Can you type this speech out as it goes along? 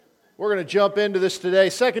We're going to jump into this today.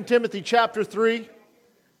 2 Timothy chapter 3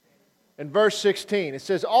 and verse 16. It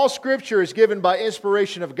says, "All Scripture is given by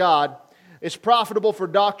inspiration of God. It's profitable for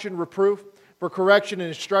doctrine, reproof, for correction and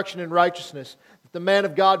instruction in righteousness, that the man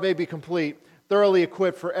of God may be complete, thoroughly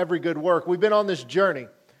equipped for every good work." We've been on this journey,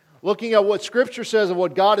 looking at what Scripture says and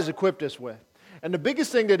what God has equipped us with. And the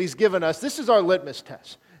biggest thing that He's given us, this is our litmus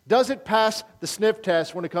test. Does it pass the sniff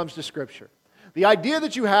test when it comes to Scripture? The idea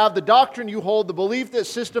that you have, the doctrine you hold, the belief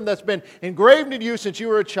system that's been engraved in you since you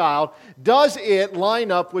were a child, does it line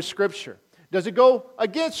up with Scripture? Does it go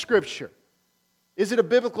against Scripture? Is it a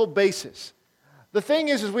biblical basis? The thing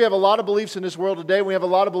is we have a lot of beliefs in this world today. We have a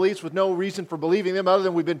lot of beliefs with no reason for believing them other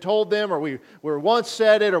than we've been told them, or we were once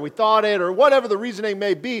said it, or we thought it, or whatever the reasoning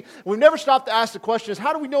may be. We've never stopped to ask the question is,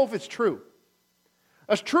 how do we know if it's true?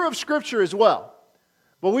 It's true of Scripture as well.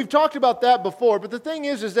 But we've talked about that before. But the thing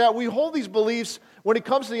is that we hold these beliefs when it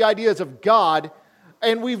comes to the ideas of God,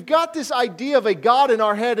 and we've got this idea of a God in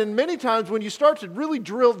our head, and many times when you start to really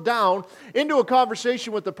drill down into a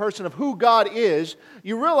conversation with the person of who God is,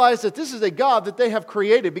 you realize that this is a God that they have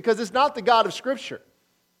created, because it's not the God of Scripture.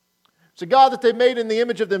 It's a God that they made in the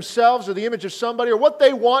image of themselves or the image of somebody or what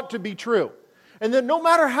they want to be true. And then no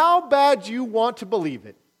matter how bad you want to believe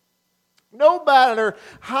it, no matter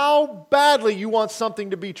how badly you want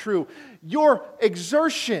something to be true, your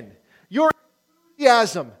exertion, your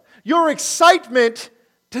enthusiasm, your excitement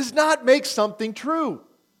does not make something true.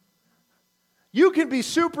 You can be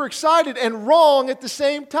super excited and wrong at the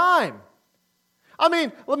same time. I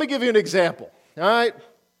mean, let me give you an example, all right?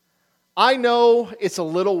 I know it's a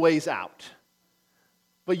little ways out,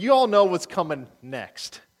 but you all know what's coming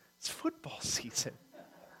next. It's football season.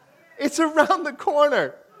 It's around the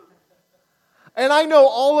corner. And I know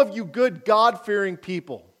all of you good God-fearing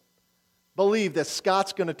people believe that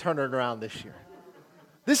Scott's going to turn it around this year.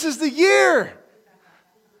 This is the year.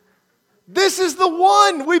 This is the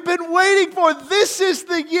one we've been waiting for. This is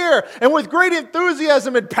the year. And with great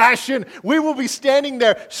enthusiasm and passion, we will be standing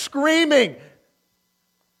there screaming.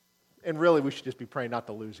 And really, we should just be praying not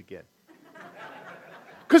to lose again.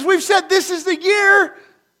 Because we've said this is the year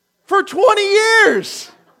for 20 years.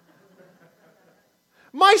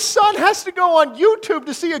 My son has to go on YouTube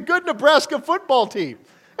to see a good Nebraska football team.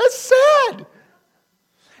 That's sad.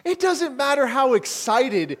 It doesn't matter how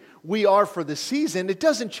excited we are for the season. It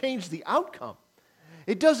doesn't change the outcome.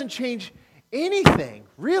 It doesn't change anything,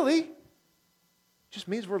 really. It just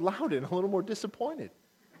means we're loud and a little more disappointed.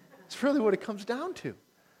 It's really what it comes down to.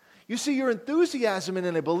 You see, your enthusiasm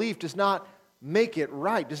in a belief does not make it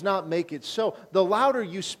right, does not make it so. The louder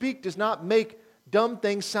you speak does not make dumb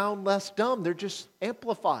things sound less dumb. They're just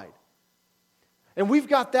amplified. And we've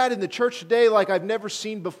got that in the church today like I've never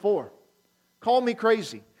seen before. Call me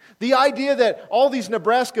crazy. The idea that all these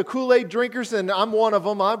Nebraska Kool-Aid drinkers, and I'm one of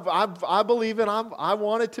them, I believe it, I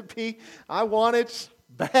want it to be, I want it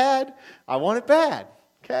bad, I want it bad.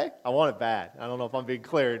 Okay? I want it bad. I don't know if I'm being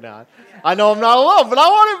clear or not. I know I'm not alone, but I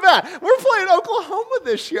want it bad. We're playing Oklahoma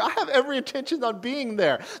this year. I have every intention on being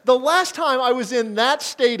there. The last time I was in that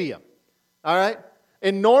stadium, all right,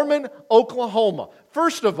 in Norman, Oklahoma.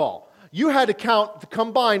 First of all, you had to count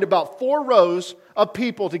combined about 4 rows of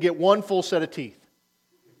people to get one full set of teeth.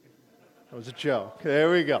 That was a joke. There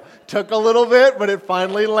we go. Took a little bit, but it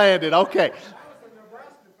finally landed. Okay.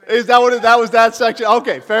 Is that what that was? That section?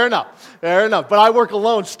 Okay, fair enough. Fair enough. But I work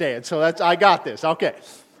alone, Stan, so I got this. Okay.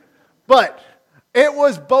 But it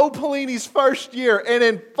was Bo Pelini's first year, and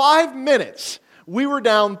in 5 minutes, we were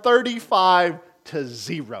down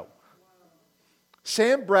 35-0.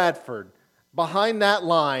 Sam Bradford, behind that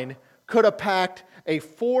line, could have packed a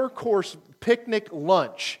 4-course picnic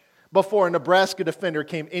lunch before a Nebraska defender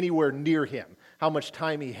came anywhere near him, how much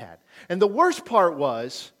time he had. And the worst part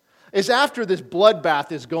is after this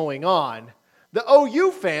bloodbath is going on, the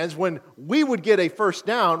OU fans, when we would get a first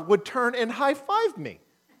down, would turn and high-five me.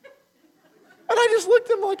 And I just looked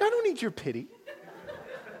at them like, I don't need your pity.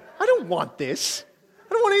 I don't want this. I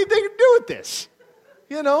don't want anything to do with this.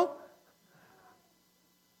 You know?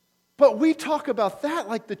 But we talk about that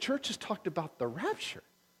like the church has talked about the rapture,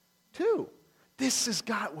 too. This has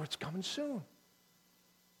got where it's coming soon.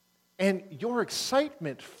 And your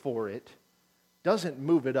excitement for it doesn't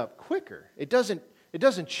move it up quicker. It doesn't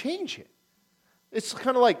change it. It's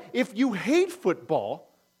kind of like if you hate football,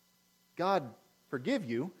 God forgive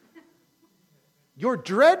you, your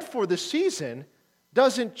dread for the season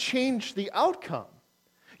doesn't change the outcome.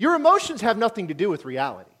 Your emotions have nothing to do with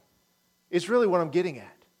reality. It's really what I'm getting at.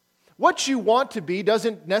 What you want to be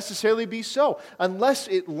doesn't necessarily be so unless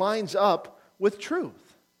it lines up with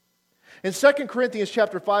truth. In 2 Corinthians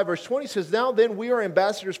chapter 5, verse 20 says, "Now then we are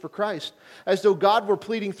ambassadors for Christ, as though God were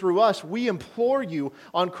pleading through us. We implore you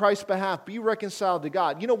on Christ's behalf, be reconciled to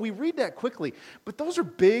God." You know, we read that quickly, but those are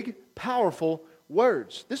big, powerful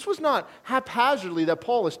words. This was not haphazardly that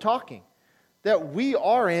Paul is talking, that we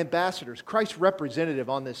are ambassadors, Christ's representative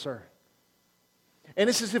on this earth. And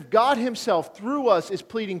it's as if God himself, through us, is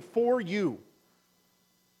pleading for you.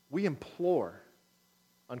 We implore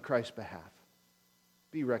on Christ's behalf,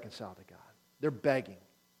 be reconciled to God. They're begging.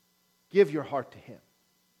 Give your heart to him.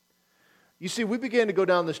 You see, we began to go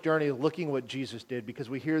down this journey looking at what Jesus did because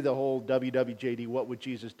we hear the whole WWJD, what would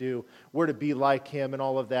Jesus do? We're to be like him and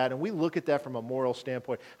all of that. And we look at that from a moral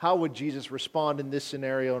standpoint. How would Jesus respond in this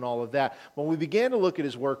scenario and all of that? When we began to look at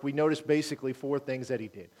his work, we noticed basically 4 things that he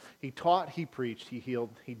did. He taught, he preached, he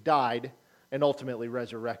healed, he died, and ultimately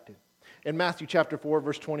resurrected. In Matthew chapter 4,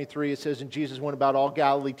 verse 23, it says, "And Jesus went about all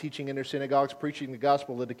Galilee, teaching in their synagogues, preaching the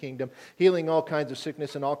gospel of the kingdom, healing all kinds of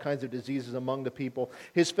sickness and all kinds of diseases among the people.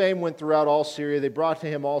 His fame went throughout all Syria. They brought to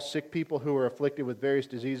him all sick people who were afflicted with various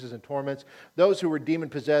diseases and torments, those who were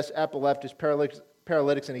demon-possessed, epileptics,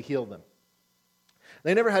 paralytics, and he healed them."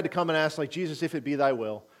 They never had to come and ask, like, "Jesus, if it be thy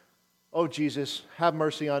will, oh Jesus, have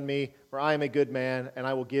mercy on me, for I am a good man, and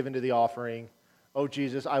I will give into the offering. Oh,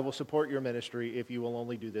 Jesus, I will support your ministry if you will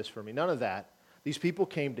only do this for me." None of that. These people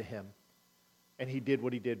came to him, and he did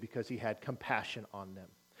what he did because he had compassion on them.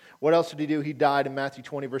 What else did he do? He died. In Matthew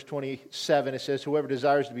 20, verse 27, it says, "Whoever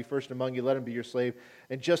desires to be first among you, let him be your slave.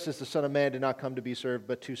 And just as the Son of Man did not come to be served,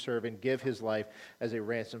 but to serve and give his life as a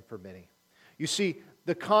ransom for many." You see,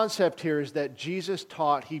 the concept here is that Jesus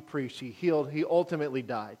taught, he preached, he healed, he ultimately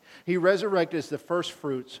died. He resurrected as the first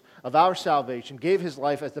fruits of our salvation, gave his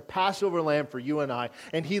life as the Passover lamb for you and I,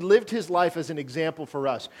 and he lived his life as an example for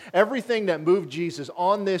us. Everything that moved Jesus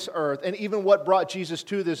on this earth, and even what brought Jesus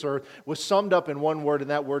to this earth, was summed up in one word,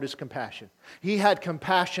 and that word is compassion. He had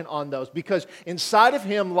compassion on those because inside of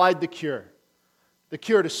him lied the cure. The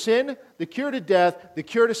cure to sin, the cure to death, the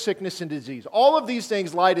cure to sickness and disease. All of these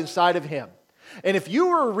things lied inside of him. And if you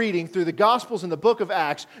were reading through the Gospels and the book of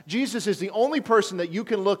Acts, Jesus is the only person that you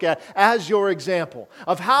can look at as your example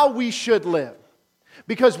of how we should live.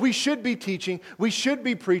 Because we should be teaching, we should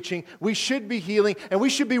be preaching, we should be healing, and we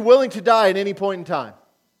should be willing to die at any point in time.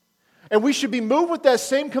 And we should be moved with that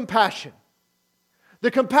same compassion.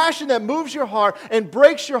 The compassion that moves your heart and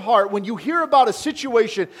breaks your heart when you hear about a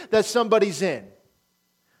situation that somebody's in.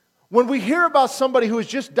 When we hear about somebody who is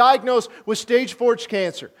just diagnosed with stage 4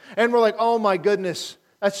 cancer, and we're like, "Oh my goodness,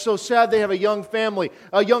 that's so sad. They have a young family.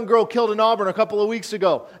 A young girl killed in Auburn a couple of weeks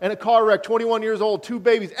ago in a car wreck, 21 years old, 2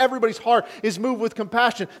 babies." Everybody's heart is moved with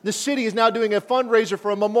compassion. The city is now doing a fundraiser for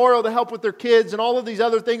a memorial to help with their kids and all of these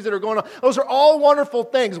other things that are going on. Those are all wonderful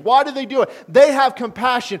things. Why do they do it? They have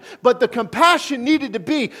compassion, but the compassion needed to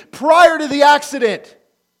be prior to the accident.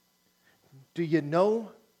 Do you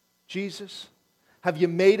know Jesus? Have you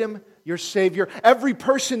made him your Savior? Every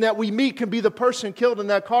person that we meet can be the person killed in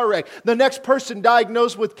that car wreck. The next person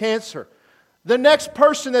diagnosed with cancer. The next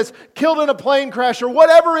person that's killed in a plane crash or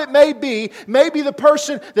whatever it may be the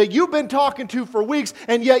person that you've been talking to for weeks,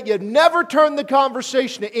 and yet you've never turned the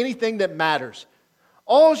conversation to anything that matters.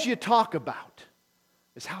 All you talk about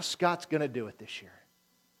is how Scott's going to do it this year.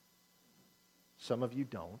 Some of you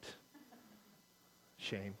don't.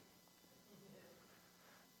 Shame.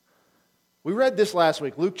 We read this last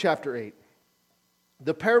week, Luke chapter 8,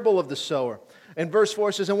 the parable of the sower. And verse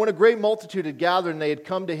 4 says, "And when a great multitude had gathered and they had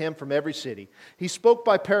come to him from every city, he spoke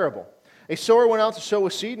by parable. A sower went out to sow a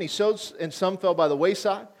seed, and he sowed, and some fell by the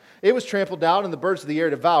wayside. It was trampled down, and the birds of the air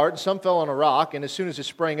devoured. And some fell on a rock, and as soon as it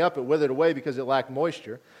sprang up, it withered away because it lacked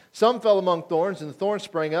moisture. Some fell among thorns, and the thorns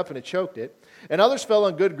sprang up, and it choked it. And others fell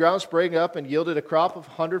on good ground, sprang up, and yielded a crop of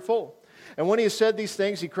 100-fold. And when he had said these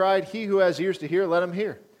things, he cried, 'He who has ears to hear, let him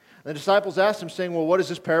hear.' And the disciples asked him, saying, 'Well, what does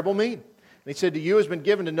this parable mean?' And he said, 'To you has been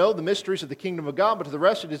given to know the mysteries of the kingdom of God, but to the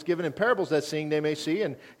rest it is given in parables, that seeing they may see,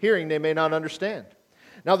 and hearing they may not understand.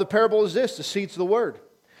 Now the parable is this: the seed's the word.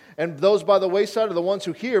 And those by the wayside are the ones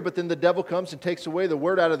who hear, but then the devil comes and takes away the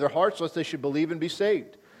word out of their hearts, lest they should believe and be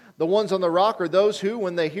saved. The ones on the rock are those who,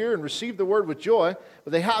 when they hear and receive the word with joy,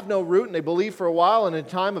 but they have no root, and they believe for a while, and in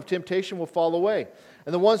time of temptation will fall away.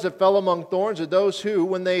 And the ones that fell among thorns are those who,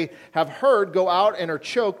 when they have heard, go out and are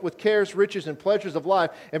choked with cares, riches, and pleasures of life,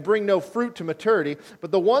 and bring no fruit to maturity. But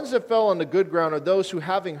the ones that fell on the good ground are those who,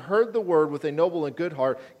 having heard the word with a noble and good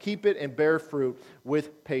heart, keep it and bear fruit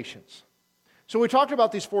with patience.'" So we talked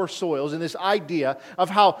about these four soils and this idea of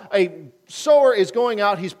how a sower is going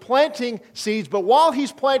out, he's planting seeds, but while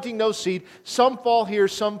he's planting those seeds, some fall here,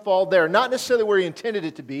 some fall there. Not necessarily where he intended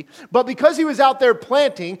it to be, but because he was out there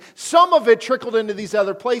planting, some of it trickled into these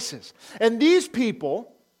other places. And these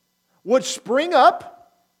people would spring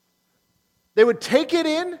up, they would take it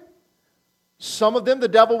in. Some of them, the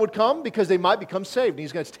devil would come because they might become saved. And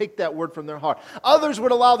he's going to take that word from their heart. Others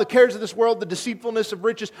would allow the cares of this world, the deceitfulness of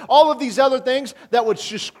riches, all of these other things that would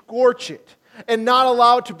just scorch it and not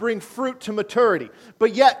allow it to bring fruit to maturity.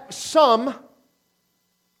 But yet some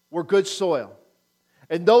were good soil.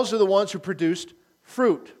 And those are the ones who produced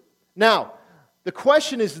fruit. Now, the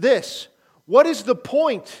question is this: what is the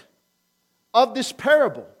point of this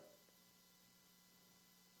parable?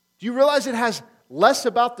 Do you realize it has less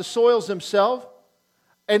about the soils themselves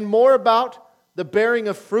and more about the bearing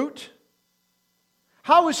of fruit?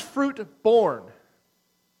 How is fruit born?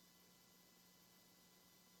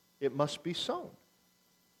 It must be sown.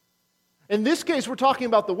 In this case, we're talking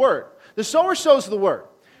about the word. The sower sows the word.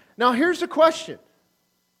 Now, here's the question.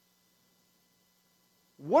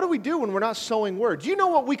 What do we do when we're not sowing word? Do you know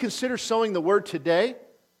what we consider sowing the word today?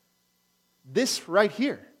 This right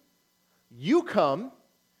here. You come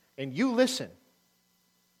and you listen.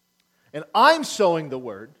 And I'm sowing the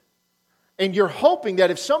word, and you're hoping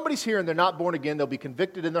that if somebody's here and they're not born again, they'll be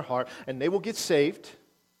convicted in their heart, and they will get saved,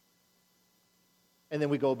 and then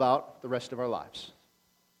we go about the rest of our lives.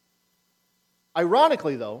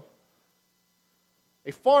 Ironically, though,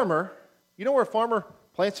 a farmer, you know where a farmer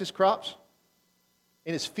plants his crops?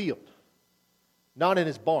 In his field, not in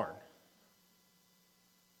his barn.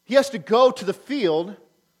 He has to go to the field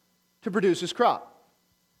to produce his crop.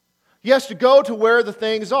 He has to go to where the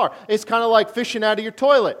things are. It's kind of like fishing out of your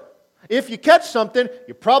toilet. If you catch something,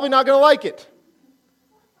 you're probably not going to like it.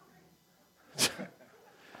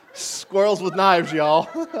 Squirrels with knives, y'all.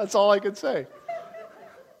 That's all I can say.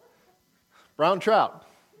 Brown trout.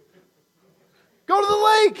 Go to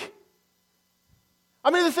the lake. I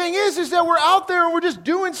mean, the thing is that we're out there and we're just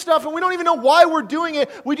doing stuff and we don't even know why we're doing it.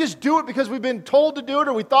 We just do it because we've been told to do it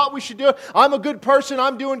or we thought we should do it. I'm a good person.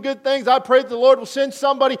 I'm doing good things. I pray that the Lord will send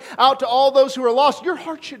somebody out to all those who are lost. Your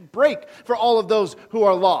heart should break for all of those who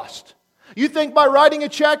are lost. You think by writing a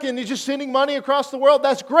check and just sending money across the world,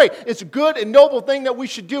 that's great. It's a good and noble thing that we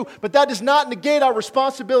should do, but that does not negate our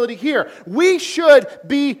responsibility here. We should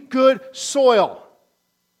be good soil.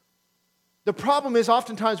 The problem is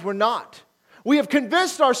oftentimes we're not. We have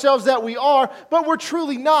convinced ourselves that we are, but we're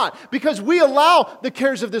truly not, because we allow the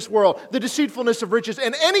cares of this world, the deceitfulness of riches,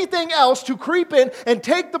 and anything else to creep in and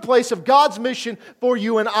take the place of God's mission for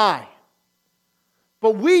you and I.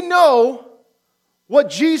 But we know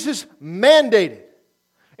what Jesus mandated.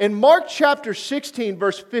 In Mark chapter 16,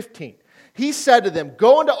 verse 15, he said to them,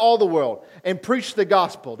 "Go into all the world and preach the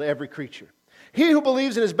gospel to every creature. He who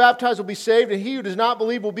believes and is baptized will be saved, and he who does not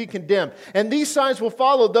believe will be condemned. And these signs will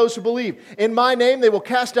follow those who believe. In my name they will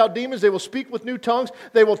cast out demons, they will speak with new tongues,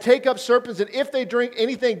 they will take up serpents, and if they drink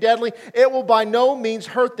anything deadly, it will by no means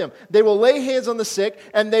hurt them. They will lay hands on the sick,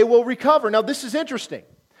 and they will recover." Now this is interesting,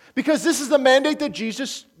 because this is the mandate that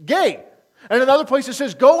Jesus gave. And another place it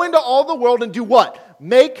says, "Go into all the world and do what?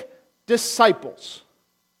 Make disciples."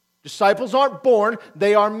 Disciples aren't born,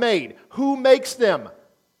 they are made. Who makes them?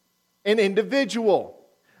 An individual,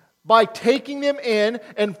 by taking them in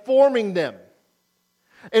and forming them.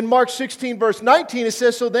 In Mark 16, verse 19, it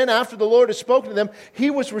says, "So then after the Lord had spoken to them, he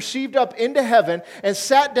was received up into heaven and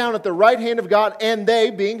sat down at the right hand of God, and they,"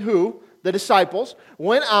 being who? The disciples,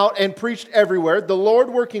 "went out and preached everywhere, the Lord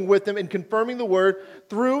working with them and confirming the word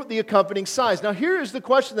through the accompanying signs." Now here is the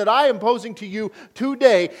question that I am posing to you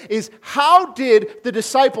today, is how did the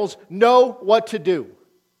disciples know what to do?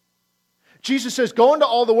 Jesus says, "Go into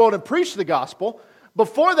all the world and preach the gospel."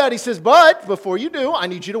 Before that, he says, "But before you do, I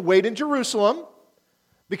need you to wait in Jerusalem,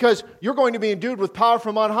 because you're going to be endued with power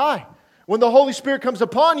from on high. When the Holy Spirit comes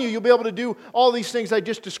upon you, you'll be able to do all these things I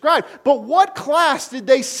just described." But what class did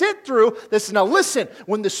they sit through that said, "Now listen,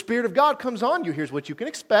 when the Spirit of God comes on you, here's what you can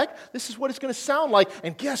expect. This is what it's going to sound like.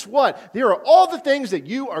 And guess what? There are all the things that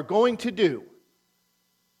you are going to do."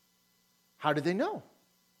 How did they know?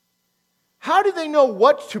 How did they know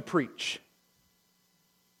what to preach?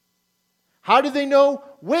 How do they know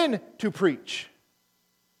when to preach?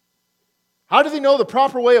 How do they know the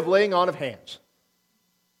proper way of laying on of hands?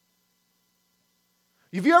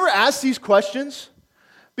 Have you ever asked these questions?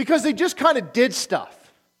 Because they just kind of did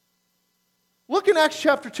stuff. Look in Acts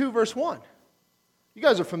chapter 2, verse 1. You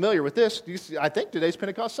guys are familiar with this. I think today's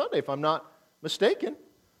Pentecost Sunday, if I'm not mistaken.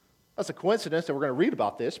 That's a coincidence that we're going to read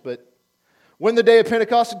about this, but when the day of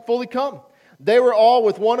Pentecost had fully come, They were all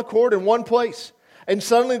with one accord in one place. And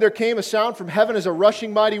suddenly there came a sound from heaven as a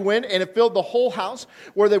rushing mighty wind, and it filled the whole house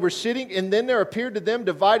where they were sitting. And then there appeared to them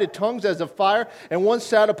divided tongues as of fire, and one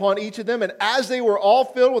sat upon each of them. And as they were all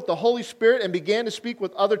filled with the Holy Spirit and began to speak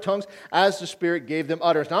with other tongues as the Spirit gave them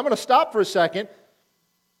utterance. Now I'm going to stop for a second.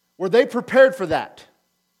 Were they prepared for that?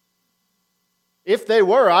 If they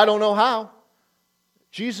were, I don't know how.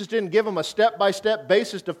 Jesus didn't give them a step-by-step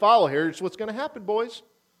basis to follow here. It's what's going to happen, boys.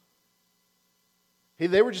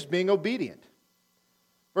 They were just being obedient.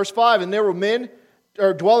 Verse 5, and there were men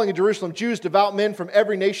dwelling in Jerusalem, Jews, devout men from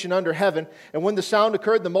every nation under heaven. And when the sound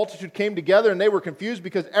occurred, the multitude came together, and they were confused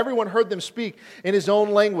because everyone heard them speak in his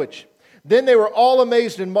own language. Then they were all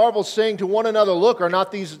amazed and marveled, saying to one another, Look, are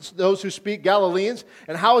not these those who speak Galileans?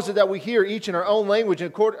 And how is it that we hear each in our own language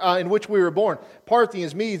in which we were born?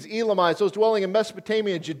 Parthians, Medes, Elamites, those dwelling in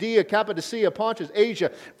Mesopotamia, Judea, Cappadocia, Pontus,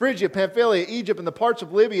 Asia, Phrygia, Pamphylia, Egypt, and the parts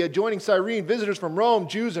of Libya adjoining Cyrene, visitors from Rome,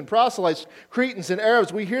 Jews and proselytes, Cretans and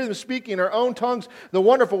Arabs. We hear them speaking in our own tongues the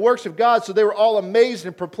wonderful works of God. So they were all amazed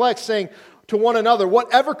and perplexed, saying to one another,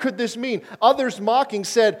 Whatever could this mean? Others mocking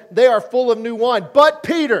said, They are full of new wine. But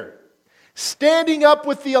Peter, standing up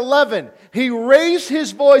with the 11, he raised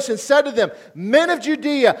his voice and said to them, Men of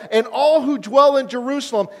Judea and all who dwell in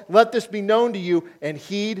Jerusalem, let this be known to you and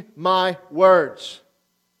heed my words.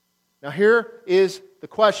 Now here is the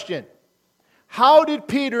question. How did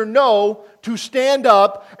Peter know to stand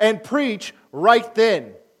up and preach right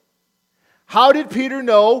then? How did Peter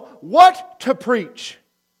know what to preach?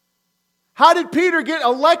 How did Peter get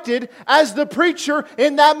elected as the preacher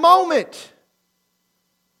in that moment?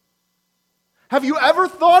 Have you ever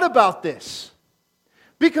thought about this?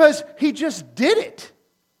 Because he just did it.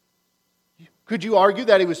 Could you argue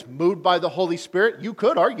that he was moved by the Holy Spirit? You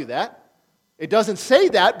could argue that. It doesn't say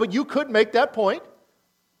that, but you could make that point.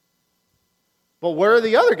 But where are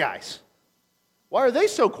the other guys? Why are they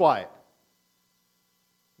so quiet?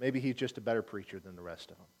 Maybe he's just a better preacher than the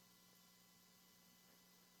rest of them.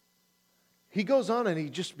 He goes on and he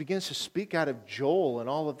just begins to speak out of Joel and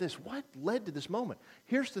all of this. What led to this moment?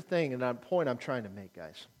 Here's the thing, and the point I'm trying to make,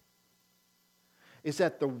 guys, is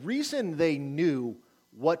that the reason they knew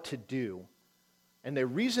what to do, and the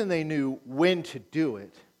reason they knew when to do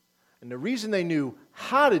it, and the reason they knew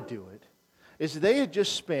how to do it, is they had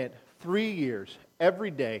just spent 3 years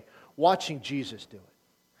every day watching Jesus do it.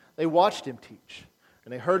 They watched him teach,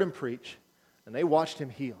 and they heard him preach, and they watched him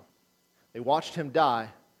heal. They watched him die.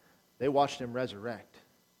 They watched him resurrect.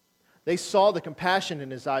 They saw the compassion in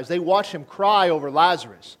his eyes. They watched him cry over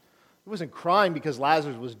Lazarus. He wasn't crying because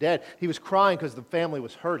Lazarus was dead. He was crying because the family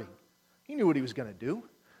was hurting. He knew what he was going to do.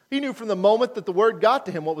 He knew from the moment that the word got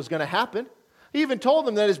to him what was going to happen. He even told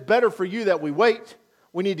them that it's better for you that we wait.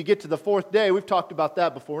 We need to get to the 4th day. We've talked about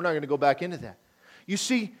that before. We're not going to go back into that. You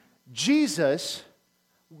see, Jesus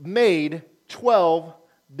made 12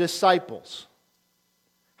 disciples.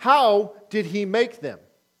 How did he make them?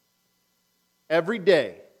 Every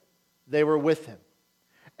day, they were with him.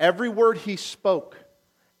 Every word he spoke,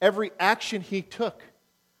 every action he took,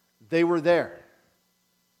 they were there.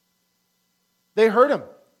 They heard him.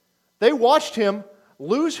 They watched him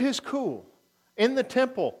lose his cool in the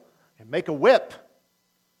temple and make a whip.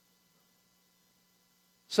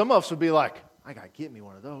 Some of us would be like, I got to get me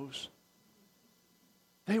one of those.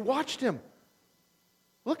 They watched him.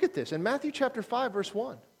 Look at this in Matthew chapter 5, verse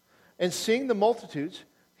 1. And seeing the multitudes,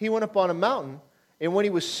 he went up on a mountain, and when he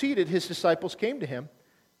was seated, his disciples came to him.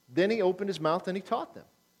 Then he opened his mouth and he taught them.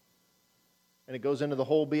 And it goes into the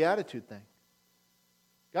whole beatitude thing.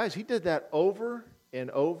 Guys, he did that over and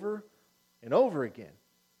over and over again.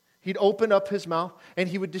 He'd open up his mouth and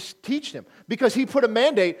he would just teach them because he put a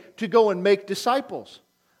mandate to go and make disciples.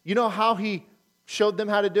 You know how he showed them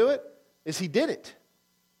how to do it? Is he did it.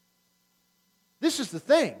 This is the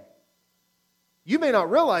thing. You may not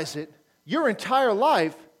realize it. Your entire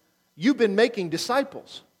life, you've been making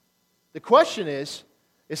disciples. The question is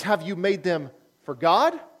have you made them for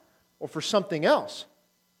God or for something else?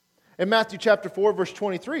 In Matthew chapter 4, verse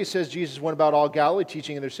 23, it says, Jesus went about all Galilee,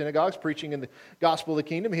 teaching in their synagogues, preaching in the gospel of the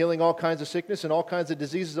kingdom, healing all kinds of sickness and all kinds of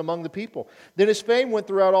diseases among the people. Then his fame went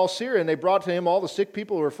throughout all Syria, and they brought to him all the sick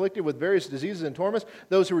people who were afflicted with various diseases and torments,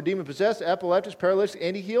 those who were demon-possessed, epileptics, paralytics,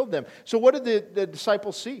 and he healed them. So what did the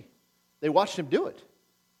disciples see? They watched him do it.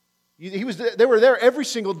 They were there every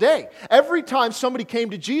single day. Every time somebody came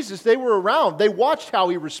to Jesus, they were around. They watched how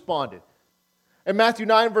he responded. In Matthew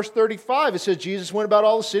 9, verse 35, it says, Jesus went about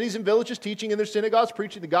all the cities and villages, teaching in their synagogues,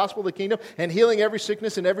 preaching the gospel of the kingdom, and healing every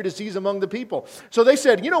sickness and every disease among the people. So they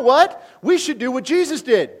said, you know what? We should do what Jesus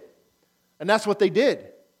did. And that's what they did.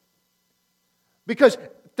 Because,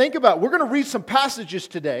 think about it, we're going to read some passages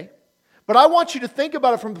today But I want you to think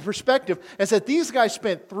about it from the perspective as that these guys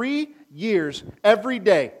spent 3 years every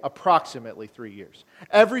day, approximately 3 years,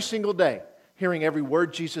 every single day, hearing every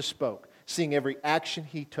word Jesus spoke, seeing every action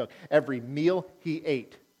he took, every meal he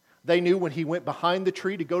ate. They knew when he went behind the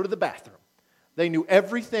tree to go to the bathroom. They knew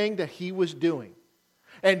everything that he was doing.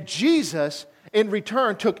 And Jesus, in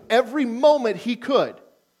return, took every moment he could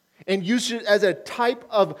and used it as a type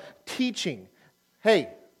of teaching. Hey,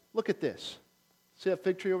 look at this. See that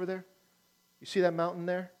fig tree over there? You see that mountain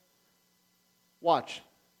there? Watch.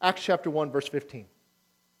 Acts chapter 1, verse 15.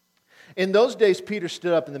 In those days, Peter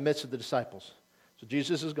stood up in the midst of the disciples. So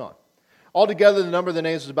Jesus is gone. Altogether, the number of the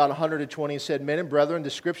names was about 120, and said, Men and brethren, the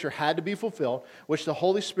scripture had to be fulfilled, which the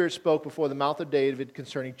Holy Spirit spoke before the mouth of David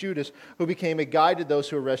concerning Judas, who became a guide to those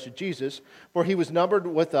who arrested Jesus. For he was numbered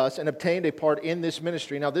with us and obtained a part in this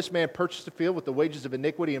ministry. Now this man purchased the field with the wages of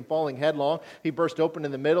iniquity, and falling headlong, he burst open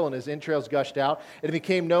in the middle, and his entrails gushed out. And it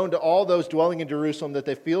became known to all those dwelling in Jerusalem that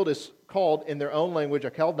the field is called in their own language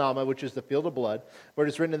Akeldama, which is the field of blood, where it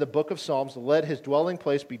is written in the book of Psalms, let his dwelling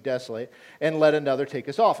place be desolate, and let another take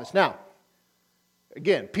his office. Now,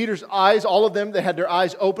 again, Peter's eyes, all of them, they had their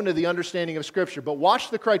eyes open to the understanding of Scripture. But watch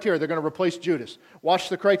the criteria. They're going to replace Judas. Watch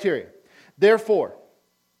the criteria. Therefore,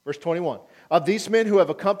 verse 21, of these men who have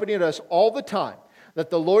accompanied us all the time, that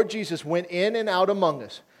the Lord Jesus went in and out among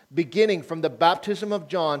us, beginning from the baptism of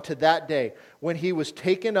John to that day, when he was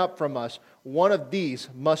taken up from us, one of these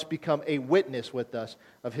must become a witness with us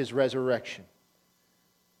of his resurrection.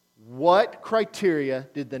 What criteria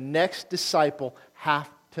did the next disciple have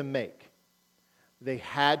to make? They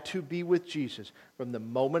had to be with Jesus from the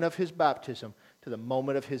moment of his baptism to the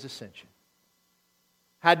moment of his ascension.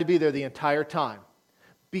 Had to be there the entire time.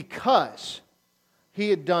 Because he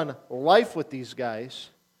had done life with these guys,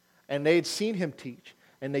 and they had seen him teach,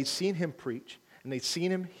 and they'd seen him preach, and they'd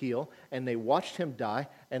seen him heal, and they watched him die,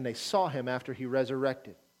 and they saw him after he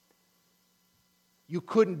resurrected. You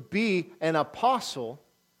couldn't be an apostle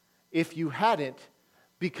if you hadn't,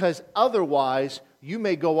 because otherwise you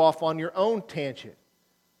may go off on your own tangent.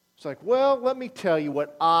 It's like, well, let me tell you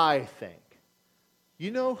what I think.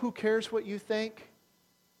 You know who cares what you think?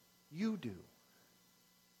 You do.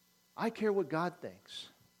 I care what God thinks.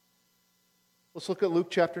 Let's look at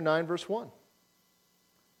Luke chapter 9, verse 1.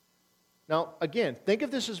 Now, again, think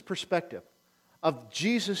of this as a perspective of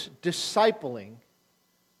Jesus discipling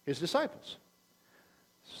his disciples.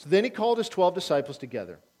 So then he called his 12 disciples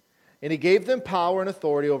together, and he gave them power and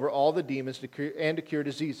authority over all the demons to cure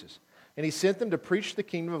diseases. And he sent them to preach the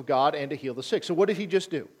kingdom of God and to heal the sick. So what did he just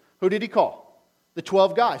do? Who did he call? The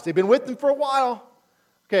 12 guys. They've been with them for a while.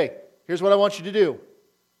 Okay, here's what I want you to do.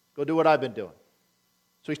 Go do what I've been doing.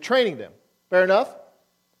 So he's training them. Fair enough?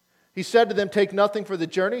 He said to them, take nothing for the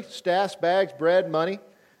journey, staffs, bags, bread, money.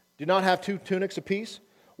 Do not have 2 tunics apiece.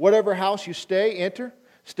 Whatever house you stay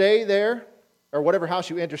there, or whatever house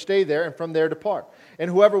you enter, stay there, and from there depart. And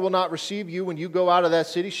whoever will not receive you when you go out of that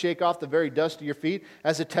city, shake off the very dust of your feet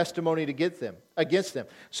as a testimony against them.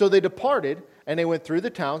 So they departed, and they went through the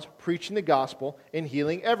towns, preaching the gospel and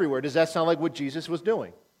healing everywhere. Does that sound like what Jesus was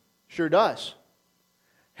doing? Sure does.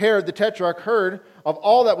 Herod the Tetrarch heard of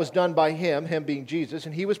all that was done by him being Jesus,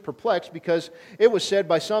 and he was perplexed because it was said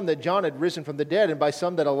by some that John had risen from the dead, and by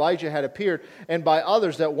some that Elijah had appeared, and by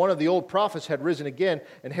others that one of the old prophets had risen again.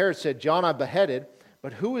 And Herod said, John I beheaded,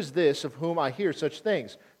 but who is this of whom I hear such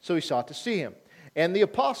things? So he sought to see him. And the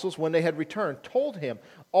apostles, when they had returned, told him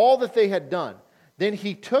all that they had done. Then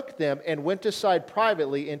he took them and went aside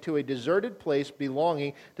privately into a deserted place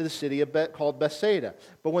belonging to the city called Bethsaida.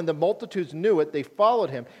 But when the multitudes knew it, they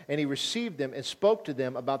followed him, and he received them and spoke to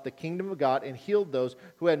them about the kingdom of God and healed those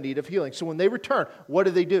who had need of healing. So when they returned, what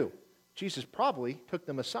did they do? Jesus probably took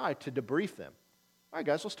them aside to debrief them. All right,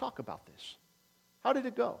 guys, let's talk about this. How did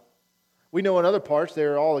it go? We know in other parts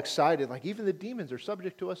they're all excited, like even the demons are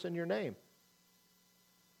subject to us in your name.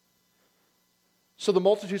 So the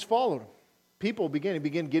multitudes followed him. People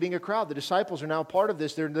begin getting a crowd. The disciples are now part of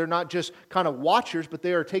this. They're not just kind of watchers, but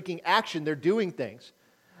they are taking action. They're doing things.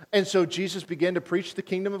 And so Jesus began to preach the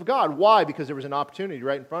kingdom of God. Why? Because there was an opportunity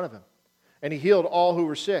right in front of him. And he healed all who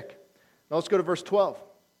were sick. Now let's go to verse 12.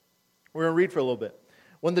 We're going to read for a little bit.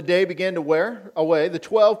 When the day began to wear away, the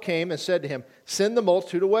 12 came and said to him, send the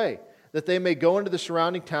multitude away, that they may go into the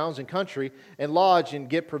surrounding towns and country and lodge and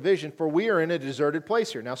get provision, for we are in a deserted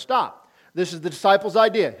place here. Now stop. This is the disciples'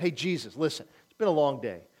 idea. Hey, Jesus, listen, it's been a long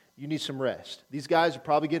day. You need some rest. These guys are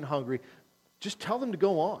probably getting hungry. Just tell them to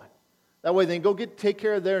go on. That way they can go take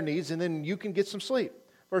care of their needs, and then you can get some sleep.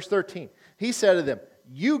 Verse 13, he said to them,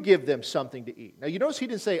 you give them something to eat. Now you notice he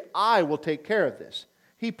didn't say, I will take care of this.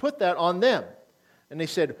 He put that on them. And they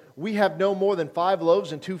said, we have no more than 5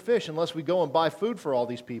 loaves and 2 fish unless we go and buy food for all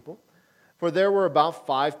these people. For there were about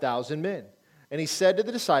 5,000 men. And he said to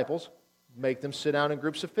the disciples, make them sit down in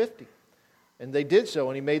groups of 50. And they did so,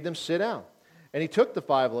 and he made them sit down. And he took the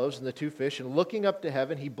 5 loaves and the 2 fish, and looking up to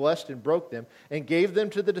heaven, he blessed and broke them, and gave them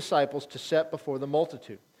to the disciples to set before the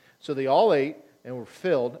multitude. So they all ate and were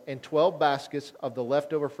filled, and 12 baskets of the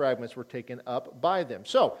leftover fragments were taken up by them.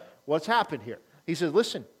 So, what's happened here? He says,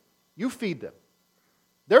 listen, you feed them.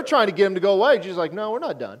 They're trying to get him to go away. Jesus is like, no, we're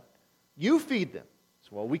not done. You feed them. So,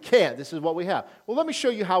 well, we can't. This is what we have. Well, let me show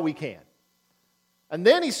you how we can. And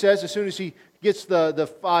then he says, as soon as he gets the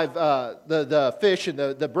fish and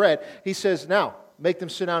the bread, he says, now, make them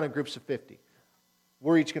sit down in groups of 50.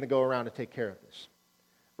 We're each going to go around and take care of this.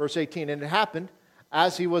 Verse 18, and it happened,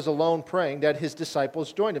 as he was alone praying, that his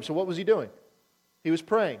disciples joined him. So what was he doing? He was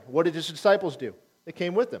praying. What did his disciples do? They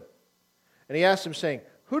came with him. And he asked them, saying,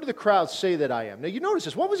 who do the crowds say that I am? Now you notice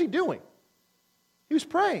this. What was he doing? He was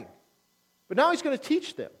praying. But now he's going to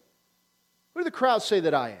teach them. Who do the crowds say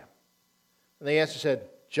that I am? And they answered, said,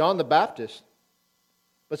 John the Baptist.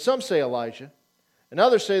 But some say Elijah. And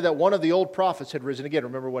others say that one of the old prophets had risen again.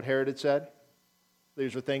 Remember what Herod had said?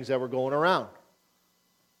 These were things that were going around.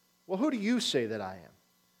 Well, who do you say that I am?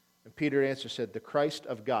 And Peter answered, said, the Christ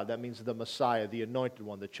of God. That means the Messiah, the anointed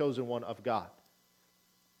one, the chosen one of God.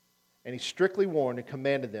 And he strictly warned and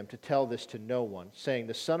commanded them to tell this to no one, saying,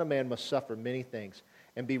 the Son of Man must suffer many things,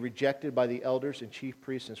 and be rejected by the elders and chief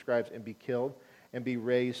priests and scribes, and be killed, and be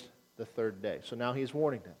raised the 3rd day. So now he's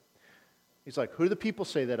warning them. He's like, who do the people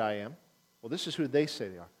say that I am? Well, this is who they say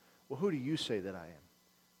they are. Well, who do you say that I am?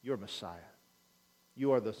 You're Messiah.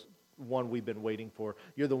 You are the one we've been waiting for.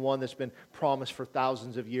 You're the one that's been promised for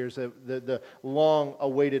thousands of years, the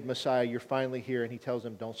long-awaited Messiah. You're finally here. And he tells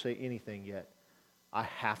them, don't say anything yet. I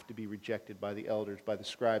have to be rejected by the elders, by the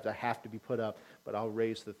scribes. I have to be put up, but I'll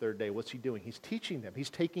raise the 3rd day. What's he doing? He's teaching them. He's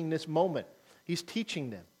taking this moment. He's teaching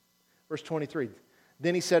them. Verse 23,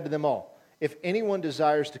 then he said to them all, if anyone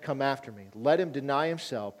desires to come after me, let him deny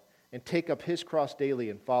himself and take up his cross daily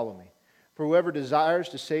and follow me. For whoever desires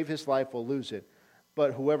to save his life will lose it,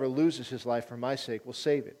 but whoever loses his life for my sake will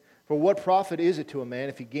save it. For what profit is it to a man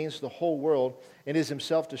if he gains the whole world and is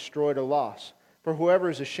himself destroyed or lost? For whoever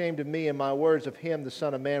is ashamed of me and my words, of him the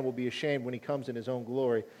Son of Man will be ashamed when he comes in his own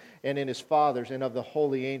glory and in his Father's and of the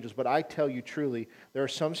holy angels. But I tell you truly, there are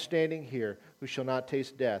some standing here who shall not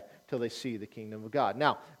taste death till they see the kingdom of God.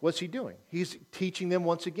 Now, what's he doing? He's teaching them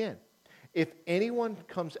once again. If anyone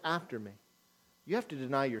comes after me, you have to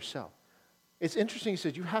deny yourself. It's interesting, he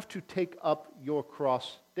says, you have to take up your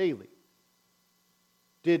cross daily.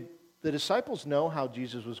 Did the disciples know how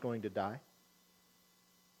Jesus was going to die?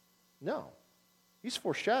 No. He's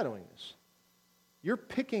foreshadowing this. You're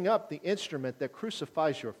picking up the instrument that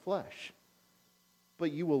crucifies your flesh,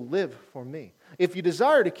 but you will live for me. If you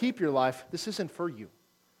desire to keep your life, this isn't for you.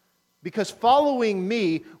 Because following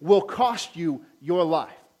me will cost you your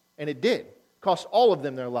life. And it did. It cost all of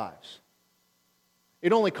them their lives.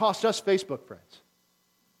 It only cost us Facebook friends.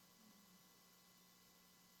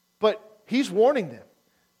 But he's warning them.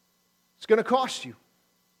 It's going to cost you.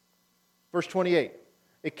 Verse 28.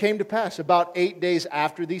 It came to pass about 8 days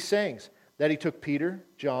after these sayings that he took Peter,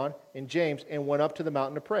 John, and James and went up to the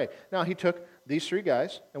mountain to pray. Now he took these 3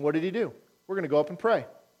 guys, and what did he do? We're going to go up and pray.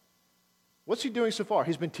 What's he doing so far?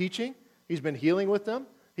 He's been teaching. He's been healing with them.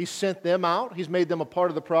 He's sent them out. He's made them a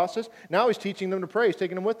part of the process. Now he's teaching them to pray. He's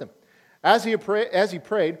taking them with him. As he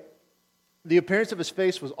prayed, the appearance of his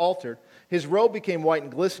face was altered. His robe became white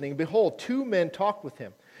and glistening. Behold, 2 men talked with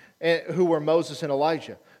him, who were Moses and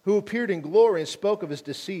Elijah, who appeared in glory and spoke of his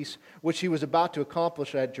decease, which he was about to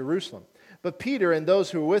accomplish at Jerusalem. But Peter and those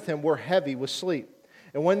who were with him were heavy with sleep.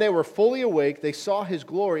 And when they were fully awake, they saw his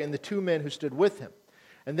glory and the 2 men who stood with him.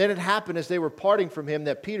 And then it happened as they were parting from him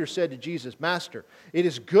that Peter said to Jesus, Master, it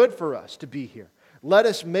is good for us to be here. Let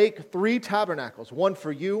us make 3 tabernacles, one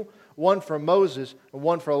for you, one for Moses, and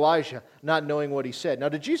one for Elijah, not knowing what he said. Now,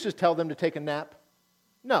 did Jesus tell them to take a nap?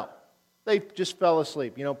 No. They just fell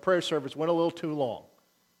asleep. Prayer service went a little too long.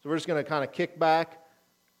 So we're just going to kind of kick back,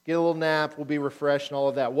 get a little nap, we'll be refreshed and all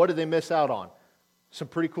of that. What did they miss out on? Some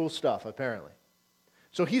pretty cool stuff, apparently.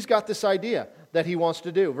 So he's got this idea that he wants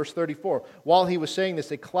to do. Verse 34, while he was saying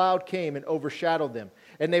this, a cloud came and overshadowed them.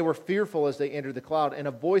 And they were fearful as they entered the cloud. And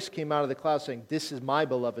a voice came out of the cloud saying, this is my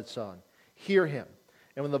beloved Son. Hear him.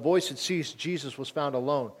 And when the voice had ceased, Jesus was found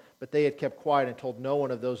alone. But they had kept quiet and told no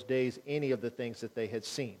one of those days any of the things that they had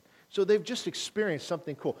seen. So they've just experienced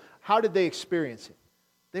something cool. How did they experience it?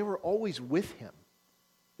 They were always with him.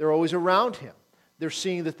 They're always around him. They're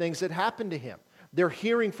seeing the things that happened to him. They're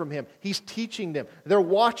hearing from him. He's teaching them. They're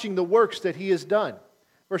watching the works that he has done.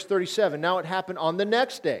 Verse 37, now it happened on the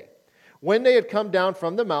next day, when they had come down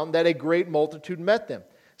from the mountain, that a great multitude met them.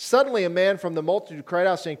 Suddenly a man from the multitude cried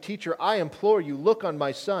out, saying, Teacher, I implore you, look on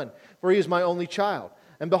my son, for he is my only child.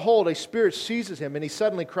 And behold, a spirit seizes him, and he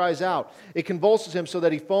suddenly cries out. It convulses him so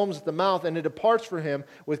that he foams at the mouth, and it departs from him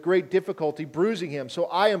with great difficulty, bruising him. So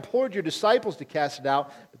I implored your disciples to cast it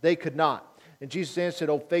out, but they could not. And Jesus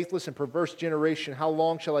answered, O faithless and perverse generation, how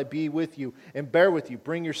long shall I be with you and bear with you?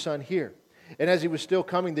 Bring your son here. And as he was still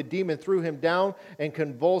coming, the demon threw him down and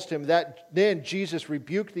convulsed him. Then Jesus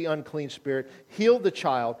rebuked the unclean spirit, healed the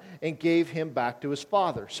child, and gave him back to his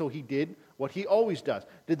father. So he did what he always does.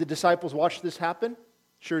 Did the disciples watch this happen?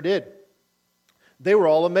 Sure did. They were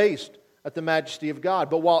all amazed at the majesty of God.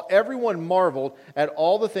 But while everyone marveled at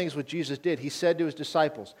all the things which Jesus did, he said to his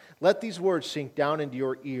disciples, Let these words sink down into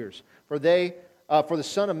your ears, for the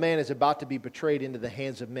Son of Man is about to be betrayed into the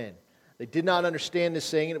hands of men. They did not understand this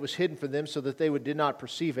saying, and it was hidden from them so that they did not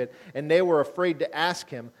perceive it, and they were afraid to ask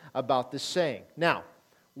him about this saying. Now,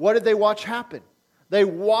 what did they watch happen? They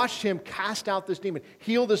watched him cast out this demon,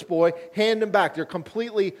 heal this boy, hand him back. They're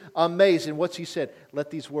completely amazed. And what's he said?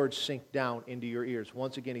 Let these words sink down into your ears.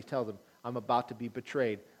 Once again, he tells them, I'm about to be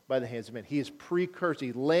betrayed by the hands of men. He is precursing,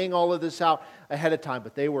 he's laying all of this out ahead of time,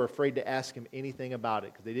 but they were afraid to ask him anything about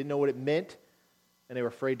it because they didn't know what it meant, and they were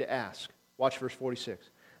afraid to ask. Watch verse 46.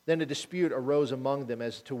 Then a dispute arose among them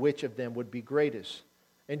as to which of them would be greatest.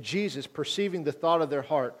 And Jesus, perceiving the thought of their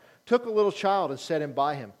heart, took a little child and set him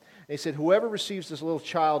by him. And he said, Whoever receives this little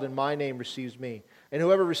child in my name receives me, and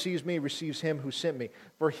whoever receives me receives him who sent me.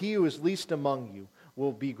 For he who is least among you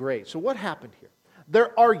will be great. So what happened here?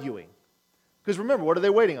 They're arguing. Because remember, what are they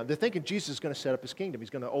waiting on? They're thinking Jesus is going to set up his kingdom. He's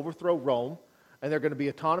going to overthrow Rome, and they're going to be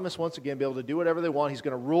autonomous once again, be able to do whatever they want. He's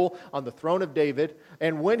going to rule on the throne of David.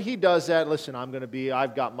 And when he does that, listen,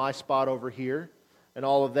 I've got my spot over here and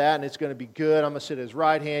all of that, and it's going to be good. I'm going to sit at his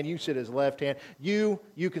right hand. You sit at his left hand. You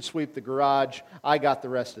can sweep the garage. I got the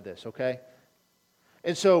rest of this, okay?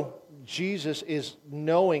 And so Jesus is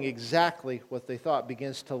knowing exactly what they thought,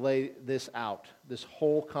 begins to lay this out, this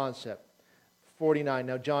whole concept. 49,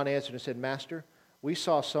 now John answered and said, Master, we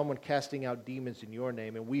saw someone casting out demons in your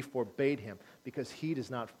name, and we forbade him because he does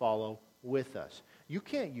not follow with us. You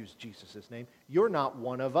can't use Jesus' name. You're not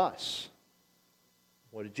one of us.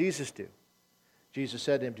 What did Jesus do? Jesus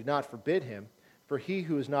said to him, Do not forbid him, for he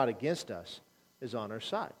who is not against us is on our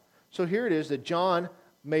side. So here it is that John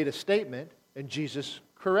made a statement, and Jesus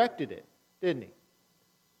corrected it, didn't he?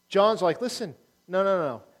 John's like, listen,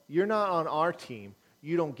 no. You're not on our team.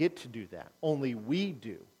 You don't get to do that. Only we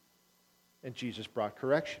do. And Jesus brought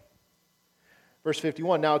correction. Verse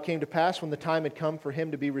 51, Now it came to pass when the time had come for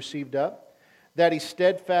him to be received up, that he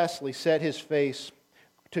steadfastly set his face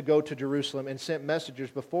to go to Jerusalem and sent messengers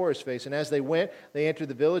before his face. And as they went, they entered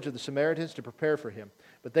the village of the Samaritans to prepare for him.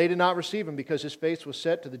 But they did not receive him because his face was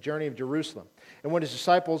set to the journey of Jerusalem. And when his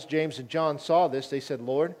disciples, James and John, saw this, they said,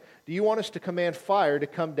 Lord, do you want us to command fire to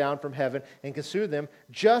come down from heaven and consume them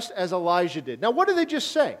just as Elijah did? Now, what did they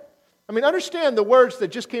just say? I mean, understand the words that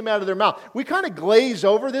just came out of their mouth. We kind of glaze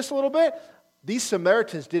over this a little bit. These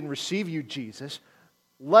Samaritans didn't receive you, Jesus.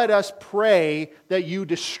 Let us pray that you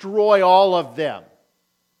destroy all of them.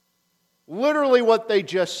 Literally what they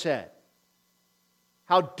just said.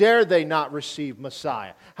 How dare they not receive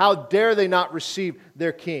Messiah? How dare they not receive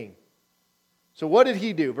their king? So what did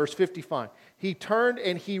he do? Verse 55. He turned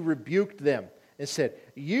and he rebuked them and said,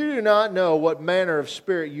 You do not know what manner of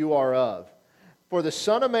spirit you are of. For the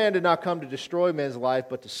Son of Man did not come to destroy men's life,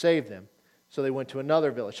 but to save them. So they went to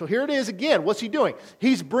another village. So here it is again. What's he doing?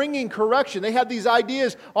 He's bringing correction. They had these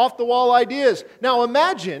ideas, off-the-wall ideas. Now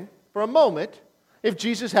imagine, for a moment, if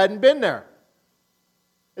Jesus hadn't been there.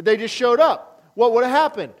 If they just showed up, what would have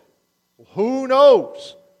happened? Who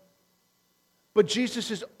knows? But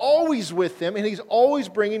Jesus is always with them, and he's always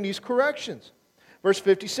bringing these corrections. Verse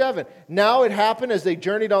 57, Now it happened as they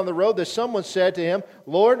journeyed on the road that someone said to him,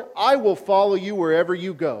 Lord, I will follow you wherever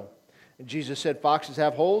you go. And Jesus said, Foxes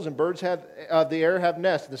have holes, and birds of the air have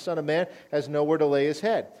nests, and the Son of Man has nowhere to lay his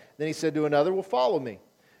head. Then he said to another, Well, follow me.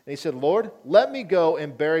 And he said, Lord, let me go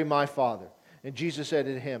and bury my father. And Jesus said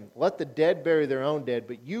to him, Let the dead bury their own dead,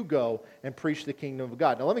 but you go and preach the kingdom of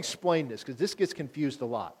God. Now let me explain this, because this gets confused a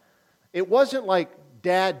lot. It wasn't like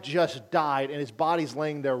Dad just died and his body's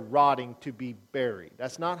laying there rotting to be buried.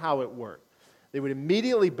 That's not how it worked. They would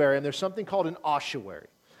immediately bury him. There's something called an ossuary.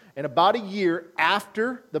 And about a year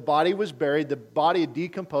after the body was buried, the body had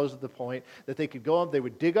decomposed at the point that they could go up, they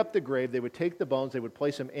would dig up the grave, they would take the bones, they would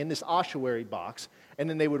place them in this ossuary box, and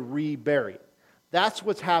then they would rebury it. That's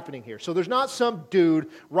what's happening here. So there's not some dude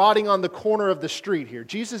rotting on the corner of the street here.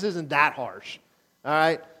 Jesus isn't that harsh. All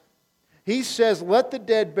right? He says, let the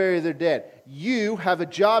dead bury their dead. You have a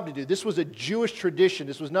job to do. This was a Jewish tradition.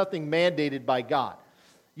 This was nothing mandated by God.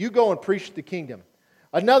 You go and preach the kingdom.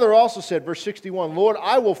 Another also said, verse 61, Lord,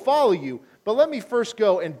 I will follow you, but let me first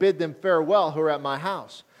go and bid them farewell who are at my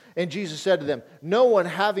house. And Jesus said to them, no one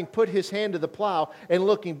having put his hand to the plow and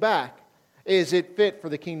looking back, is it fit for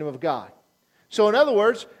the kingdom of God. So in other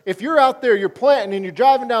words, if you're out there, you're planting and you're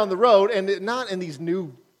driving down the road, and not in these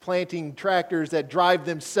new planting tractors that drive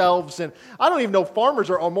themselves, and I don't even know, farmers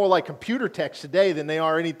are more like computer techs today than they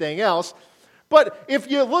are anything else. But if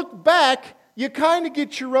you look back, you kind of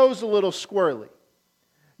get your rows a little squirrely.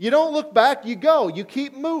 You don't look back, you go, you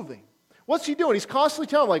keep moving. What's he doing? He's constantly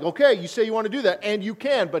telling them, like, okay, you say you want to do that, and you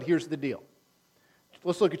can, but here's the deal.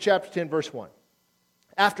 Let's look at chapter 10, verse 1.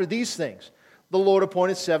 After these things, the Lord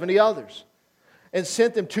appointed 70 others, and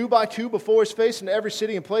sent them 2 by 2 before his face into every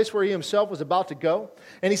city and place where he himself was about to go.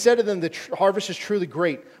 And he said to them, the harvest is truly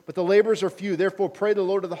great, but the laborers are few. Therefore pray the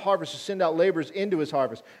Lord of the harvest to send out laborers into his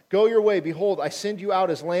harvest. Go your way, behold, I send you out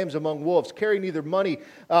as lambs among wolves. Carry neither money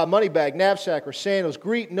bag, knapsack, or sandals.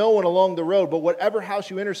 Greet no one along the road, but whatever house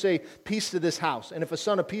you enter, say, peace to this house. And if a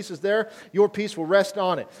son of peace is there, your peace will rest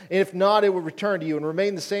on it. And if not, it will return to you. And remain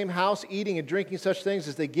in the same house, eating and drinking such things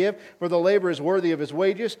as they give, for the laborer is worthy of his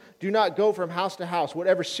wages. Do not go from house to house.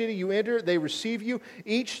 Whatever city you enter, they receive you.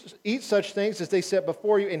 Eat such things as they set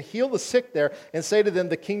before you, and heal the sick there, and say to them,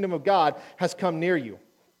 the kingdom of God has come near you.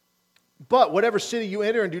 But whatever city you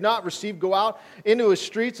enter and do not receive, go out into its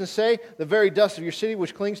streets and say, the very dust of your city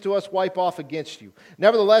which clings to us, wipe off against you.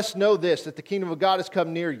 Nevertheless, know this, that the kingdom of God has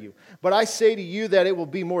come near you. But I say to you that it will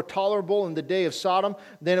be more tolerable in the day of Sodom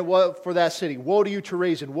than it was for that city. Woe to you,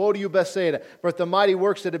 Chorazin! Woe to you, Bethsaida! For if the mighty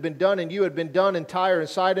works that have been done in you had been done in Tyre and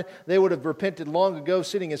Sidon, they would have repented long ago,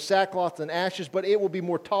 sitting in sackcloth and ashes. But it will be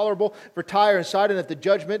more tolerable for Tyre and Sidon at the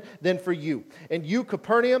judgment than for you. And you,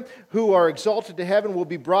 Capernaum, who are exalted to heaven, will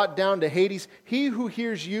be brought down to Hades. He who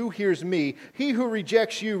hears you hears me. He who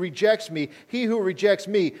rejects you rejects me. He who rejects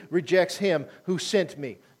me rejects him who sent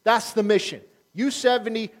me. That's the mission. You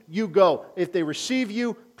 70, you go. If they receive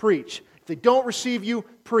you, preach. If they don't receive you,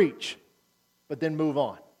 preach. But then move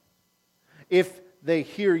on. If they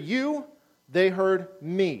hear you, they heard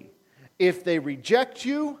me. If they reject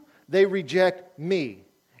you, they reject me.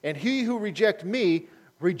 And he who rejects me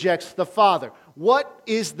rejects the Father. What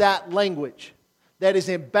is that language? That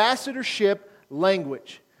is ambassadorship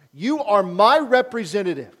language. You are my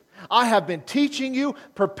representative. I have been teaching you,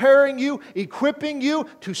 preparing you, equipping you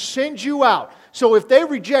to send you out. So if they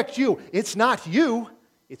reject you, it's not you,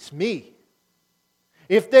 it's me.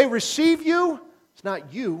 If they receive you, it's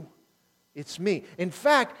not you, it's me. In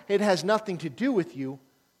fact, it has nothing to do with you.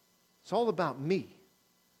 It's all about me.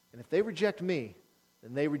 And if they reject me,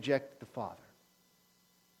 then they reject the Father.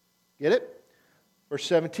 Get it? Verse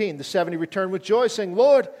 17, the 70 returned with joy, saying,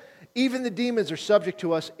 Lord, even the demons are subject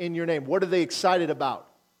to us in your name. What are they excited about?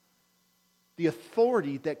 The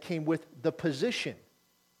authority that came with the position.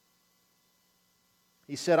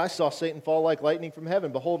 He said, I saw Satan fall like lightning from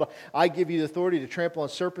heaven. Behold, I give you the authority to trample on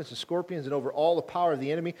serpents and scorpions and over all the power of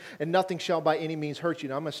the enemy, and nothing shall by any means hurt you.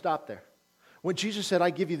 Now I'm going to stop there. When Jesus said,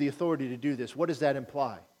 I give you the authority to do this, what does that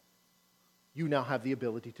imply? You now have the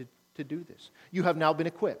ability to do this. You have now been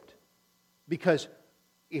equipped. Because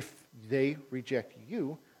if they reject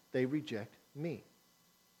you, they reject me.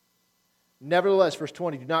 Nevertheless, verse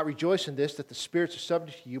 20, do not rejoice in this, that the spirits are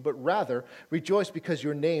subject to you, but rather rejoice because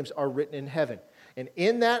your names are written in heaven. And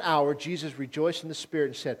in that hour, Jesus rejoiced in the Spirit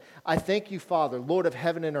and said, I thank you, Father, Lord of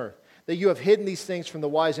heaven and earth, that you have hidden these things from the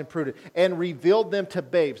wise and prudent and revealed them to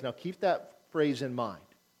babes. Now keep that phrase in mind.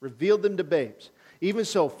 Revealed them to babes. Even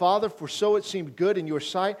so, Father, for so it seemed good in your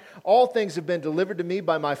sight. All things have been delivered to me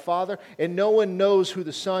by my Father, and no one knows who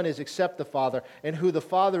the Son is except the Father, and who the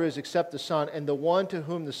Father is except the Son, and the one to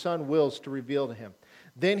whom the Son wills to reveal to him.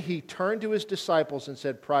 Then he turned to his disciples and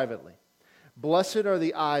said privately, Blessed are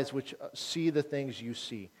the eyes which see the things you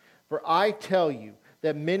see. For I tell you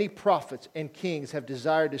that many prophets and kings have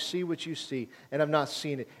desired to see what you see and have not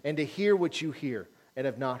seen it, and to hear what you hear and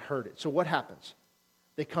have not heard it. So what happens?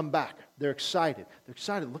 They come back. They're excited. They're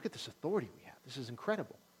excited. Look at this authority we have. This is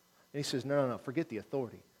incredible. And he says, no, forget the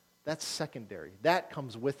authority. That's secondary. That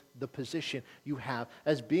comes with the position you have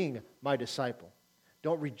as being my disciple.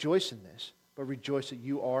 Don't rejoice in this, but rejoice that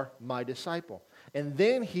you are my disciple. And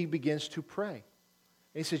then he begins to pray. And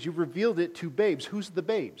he says, you've revealed it to babes. Who's the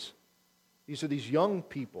babes? These are these young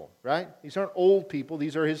people, right? These aren't old people.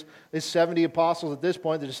 These are his 70 apostles at this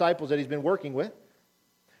point, the disciples that he's been working with.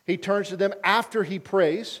 He turns to them after he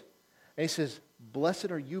prays, and he says, Blessed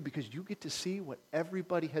are you because you get to see what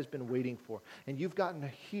everybody has been waiting for. And you've gotten to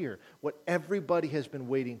hear what everybody has been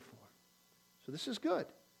waiting for. So this is good.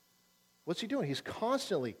 What's he doing? He's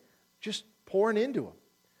constantly just pouring into him.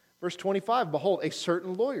 Verse 25, behold, a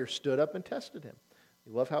certain lawyer stood up and tested him.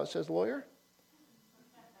 You love how it says lawyer?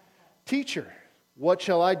 Teacher, what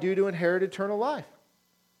shall I do to inherit eternal life?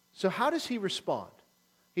 So how does he respond?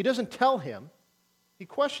 He doesn't tell him. He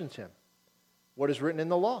questions him. What is written in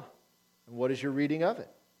the law? And what is your reading of it?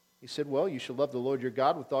 He said, well, you shall love the Lord your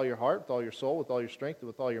God with all your heart, with all your soul, with all your strength, and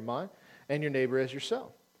with all your mind, and your neighbor as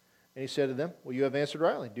yourself. And he said to them, well, you have answered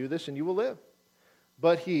rightly. Do this and you will live.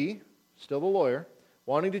 But he, still the lawyer,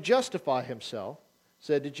 wanting to justify himself,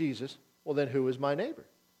 said to Jesus, well, then who is my neighbor?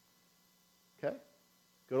 Okay?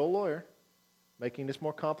 Good old lawyer, making this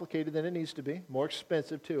more complicated than it needs to be. More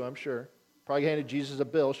expensive too, I'm sure. Probably handed Jesus a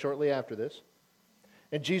bill shortly after this.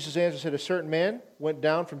 And Jesus answered, said, a certain man went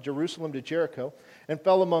down from Jerusalem to Jericho and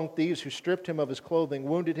fell among thieves who stripped him of his clothing,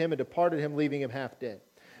 wounded him, and departed him, leaving him half dead.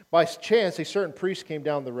 By chance, a certain priest came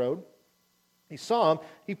down the road. He saw him,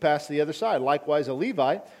 he passed to the other side. Likewise, a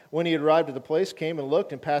Levite, when he had arrived at the place, came and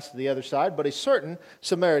looked and passed to the other side. But a certain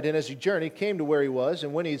Samaritan, as he journeyed, came to where he was,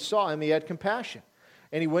 and when he saw him, he had compassion.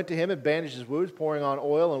 And he went to him and bandaged his wounds, pouring on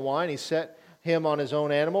oil and wine. He set him on his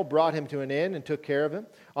own animal, brought him to an inn, and took care of him.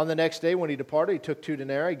 On the next day, when he departed, he took 2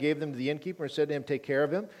 denarii, gave them to the innkeeper, and said to him, take care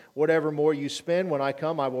of him. Whatever more you spend, when I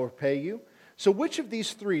come, I will repay you. So which of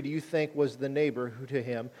these 3 do you think was the neighbor to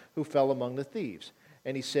him who fell among the thieves?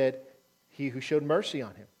 And he said, he who showed mercy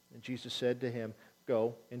on him. And Jesus said to him,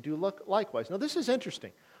 go and do likewise. Now this is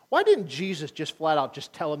interesting. Why didn't Jesus just flat out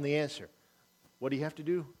just tell him the answer? What do you have to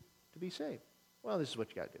do to be saved? Well, this is what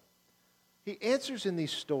you got to do. He answers in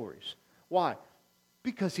these stories. Why?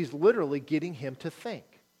 Because he's literally getting him to think.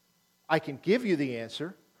 I can give you the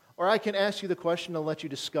answer, or I can ask you the question and let you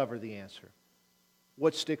discover the answer.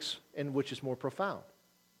 What sticks and which is more profound?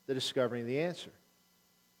 The discovering the answer.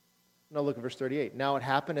 Now look at verse 38. Now it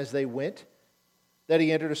happened as they went that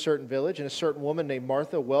he entered a certain village, and a certain woman named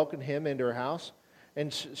Martha welcomed him into her house.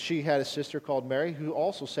 And she had a sister called Mary, who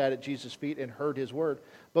also sat at Jesus' feet and heard his word.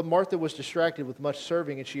 But Martha was distracted with much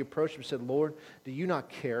serving, and she approached him and said, Lord, do you not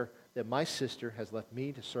care that my sister has left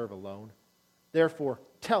me to serve alone? Therefore,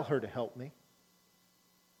 tell her to help me.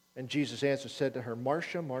 And Jesus answered, said to her,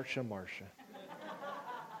 Marcia, Marcia, Marcia,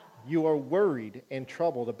 you are worried and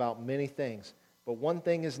troubled about many things, but one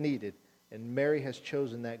thing is needed, and Mary has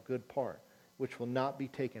chosen that good part, which will not be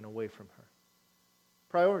taken away from her.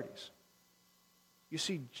 Priorities. You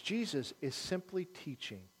see, Jesus is simply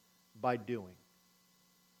teaching by doing.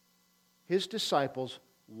 His disciples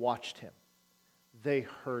watched him. They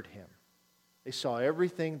heard him. They saw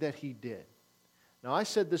everything that he did. Now, I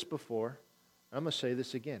said this before. I'm going to say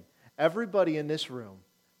this again. Everybody in this room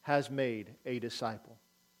has made a disciple.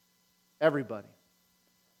 Everybody.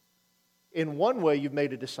 In one way, you've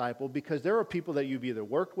made a disciple because there are people that you've either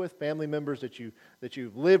worked with, family members that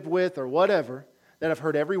you've lived with or whatever, that have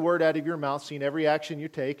heard every word out of your mouth, seen every action you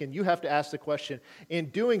take, and you have to ask the question, in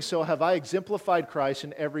doing so, have I exemplified Christ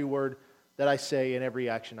in every word that I say and every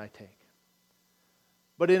action I take?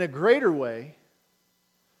 But in a greater way,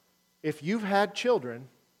 if you've had children,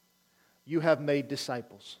 you have made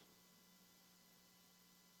disciples.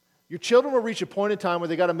 Your children will reach a point in time where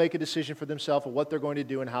they got to make a decision for themselves of what they're going to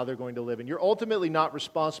do and how they're going to live. And you're ultimately not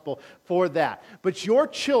responsible for that. But your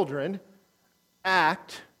children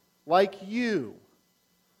act like you.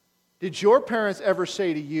 Did your parents ever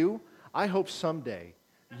say to you, I hope someday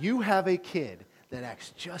you have a kid that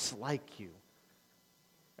acts just like you?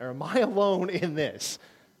 Or am I alone in this?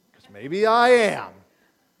 Because maybe I am.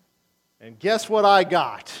 And guess what I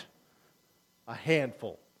got? A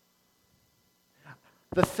handful.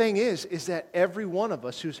 The thing is that every one of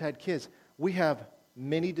us who's had kids, we have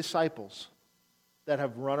many disciples that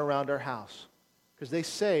have run around our house because they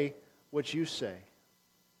say what you say.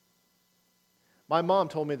 My mom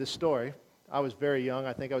told me this story. I was very young.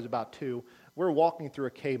 I think I was about 2. We're walking through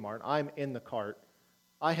a Kmart. I'm in the cart.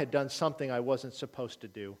 I had done something I wasn't supposed to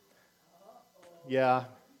do. Yeah.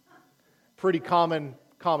 Pretty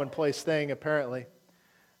commonplace thing, apparently.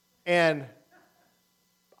 And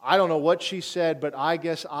I don't know what she said, but I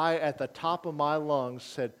guess I, at the top of my lungs,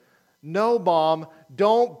 said, no, Mom,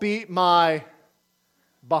 don't beat my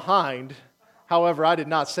behind. However, I did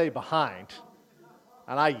not say behind.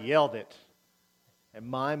 And I yelled it. And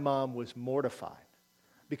my mom was mortified.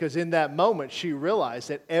 Because in that moment, she realized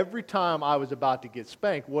that every time I was about to get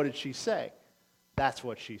spanked, what did she say? That's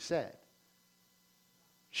what she said.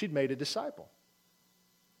 She'd made a disciple.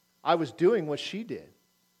 I was doing what she did.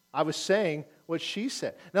 I was saying what she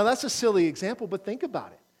said. Now, that's a silly example, but think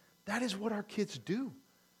about it. That is what our kids do.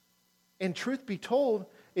 And truth be told,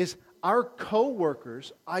 is our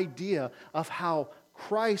co-workers' idea of how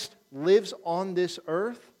Christ lives on this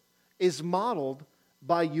earth is modeled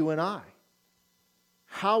by you and I.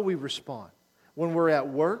 How we respond when we're at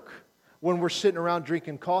work, when we're sitting around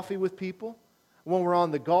drinking coffee with people, when we're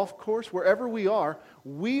on the golf course, wherever we are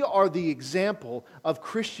the example of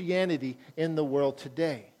Christianity in the world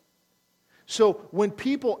today. So when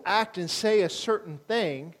people act and say a certain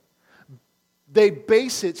thing, they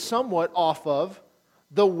base it somewhat off of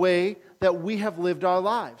the way that we have lived our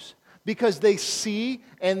lives, because they see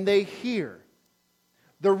and they hear.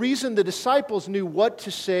 The reason the disciples knew what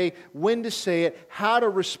to say, when to say it, how to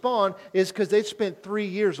respond, is because they'd spent 3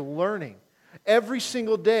 years learning. Every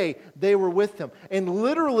single day they were with them. And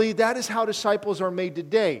literally that is how disciples are made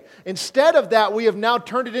today. Instead of that, we have now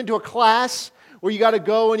turned it into a class where you got to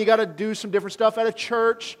go and you got to do some different stuff at a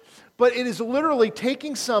church. But it is literally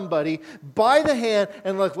taking somebody by the hand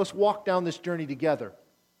and let's walk down this journey together.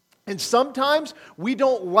 And sometimes we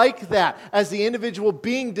don't like that as the individual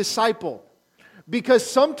being discipled. Because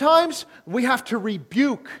sometimes we have to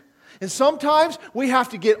rebuke. And sometimes we have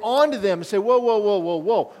to get onto them and say, whoa, whoa, whoa, whoa,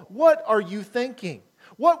 whoa. What are you thinking?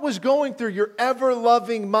 What was going through your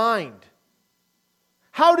ever-loving mind?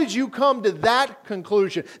 How did you come to that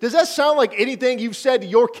conclusion? Does that sound like anything you've said to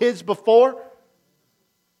your kids before?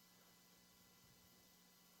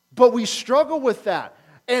 But we struggle with that.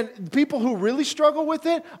 And people who really struggle with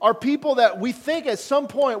it are people that we think at some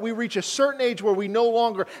point we reach a certain age where we no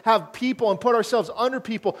longer have people and put ourselves under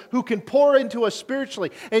people who can pour into us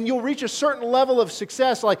spiritually. And you'll reach a certain level of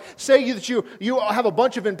success, like say that you have a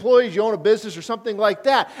bunch of employees, you own a business or something like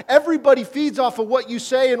that. Everybody feeds off of what you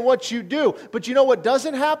say and what you do. But you know what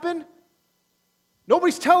doesn't happen?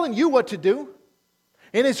 Nobody's telling you what to do.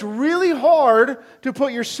 And it's really hard to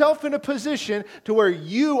put yourself in a position to where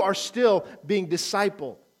you are still being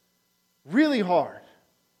discipled. Really hard.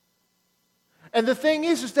 And the thing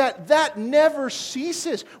is that never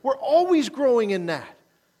ceases. We're always growing in that.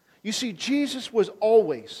 You see, Jesus was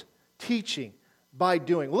always teaching by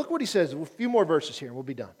doing. Look what he says. A few more verses here and we'll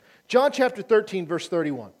be done. John chapter 13, verse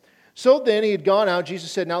 31. So then he had gone out.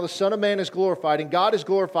 Jesus said, now the Son of Man is glorified, and God is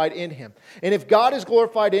glorified in him. And if God is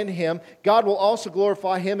glorified in him, God will also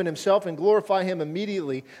glorify him in himself and glorify him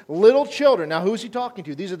immediately. Little children. Now who's he talking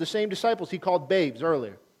to? These are the same disciples he called babes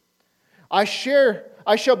earlier. I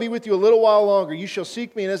shall be with you a little while longer. You shall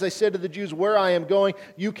seek me, and as I said to the Jews, where I am going,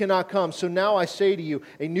 you cannot come. So now I say to you,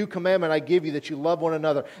 a new commandment I give you, that you love one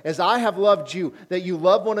another. As I have loved you, that you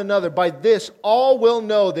love one another. By this all will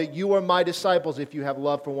know that you are my disciples, if you have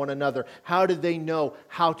love for one another. How did they know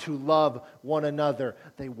how to love one another?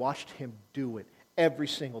 They watched him do it every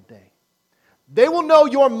single day. They will know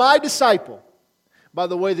you are my disciple by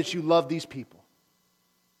the way that you love these people.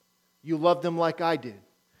 You love them like I did.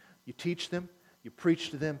 You teach them, you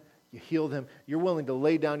preach to them, you heal them. You're willing to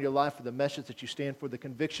lay down your life for the message that you stand for, the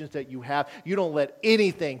convictions that you have. You don't let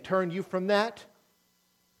anything turn you from that.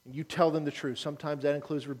 And you tell them the truth. Sometimes that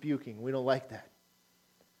includes rebuking. We don't like that.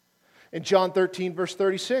 In John 13, verse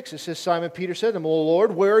 36, it says, Simon Peter said to him, "O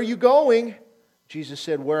Lord, where are you going?" Jesus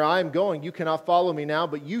said, "Where I am going, you cannot follow me now,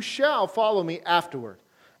 but you shall follow me afterward."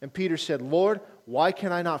 And Peter said, "Lord, why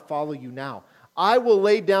can I not follow you now? I will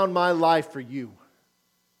lay down my life for you."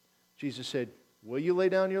 Jesus said, "Will you lay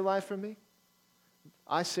down your life for me?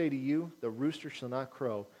 I say to you, the rooster shall not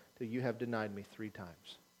crow till you have denied me 3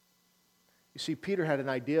 times. You see, Peter had an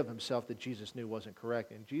idea of himself that Jesus knew wasn't correct,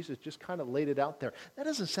 and Jesus just kind of laid it out there. That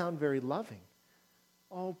doesn't sound very loving.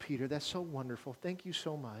 "Oh, Peter, that's so wonderful. Thank you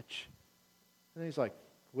so much." And he's like,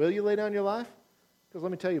 "Will you lay down your life? Because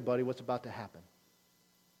let me tell you, buddy, what's about to happen."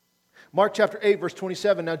 Mark chapter 8, verse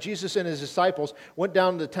 27. Now Jesus and his disciples went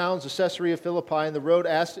down to the towns of Caesarea Philippi, and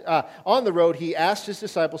on the road he asked his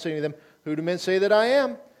disciples, saying to them, "Who do men say that I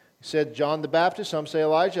am?" He said, "John the Baptist, some say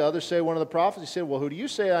Elijah, others say one of the prophets." He said, "Well, who do you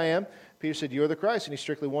say I am?" Peter said, "You are the Christ." And he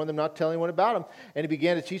strictly warned them not to tell anyone about him. And he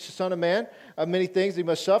began to teach the Son of Man of many things he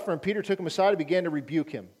must suffer. And Peter took him aside and began to rebuke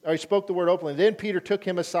him. Or he spoke the word openly. Then Peter took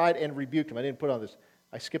him aside and rebuked him. I didn't put on this.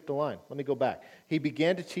 I skipped a line. Let me go back. He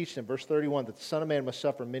began to teach them, verse 31, that the Son of Man must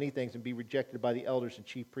suffer many things and be rejected by the elders and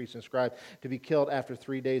chief priests and scribes, to be killed after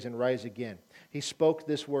 3 days and rise again. He spoke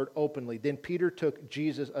this word openly. Then Peter took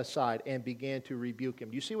Jesus aside and began to rebuke him.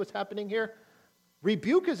 Do you see what's happening here?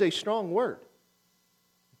 Rebuke is a strong word.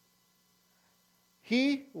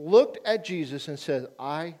 He looked at Jesus and said,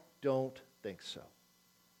 "I don't think so."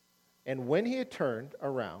 And when he had turned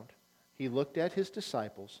around, he looked at his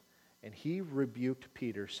disciples and he rebuked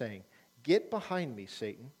Peter, saying, "Get behind me,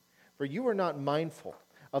 Satan, for you are not mindful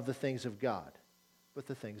of the things of God, but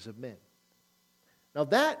the things of men." Now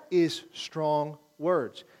that is strong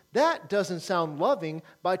words. That doesn't sound loving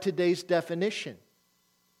by today's definition.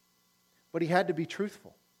 But he had to be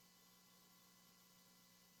truthful.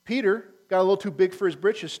 Peter got a little too big for his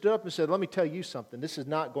britches, stood up and said, let me tell you something. This is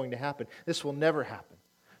not going to happen. This will never happen.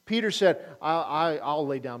 Peter said, I'll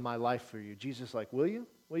lay down my life for you. Jesus is like, will you?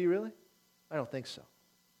 Will you really? I don't think so.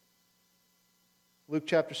 Luke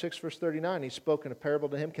chapter 6, verse 39, he spoke in a parable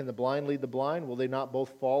to him. Can the blind lead the blind? Will they not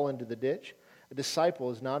both fall into the ditch? A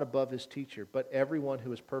disciple is not above his teacher, but everyone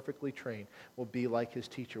who is perfectly trained will be like his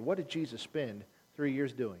teacher. What did Jesus spend 3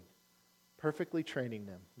 years doing? Perfectly training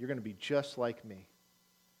them. You're going to be just like me.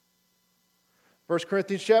 1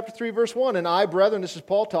 Corinthians chapter 3, verse 1, and I, brethren, this is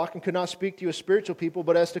Paul talking, could not speak to you as spiritual people,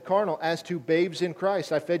 but as to carnal, as to babes in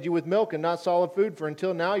Christ. I fed you with milk and not solid food, for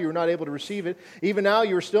until now you were not able to receive it. Even now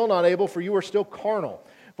you are still not able, for you are still carnal.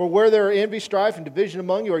 For where there are envy, strife, and division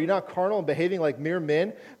among you, are you not carnal and behaving like mere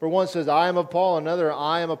men? For one says, I am of Paul, another,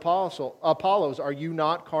 I am Apollos. Are you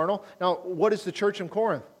not carnal? Now, what is the church in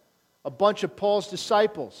Corinth? A bunch of Paul's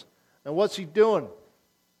disciples. And what's he doing?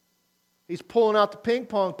 He's pulling out the ping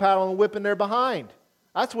pong paddle and whipping their behind.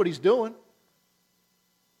 That's what he's doing.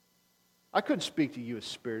 I couldn't speak to you as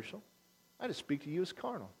spiritual. I had to speak to you as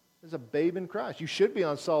carnal, as a babe in Christ. You should be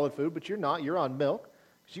on solid food, but you're not. You're on milk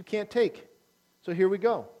because you can't take. So here we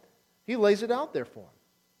go. He lays it out there for them.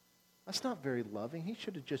 That's not very loving. He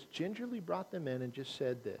should have just gingerly brought them in and just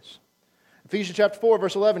said this. Ephesians chapter 4,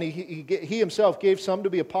 verse 11, he himself gave some to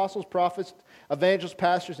be apostles, prophets, evangelists,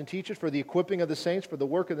 pastors, and teachers for the equipping of the saints, for the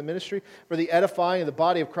work of the ministry, for the edifying of the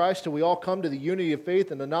body of Christ, till we all come to the unity of faith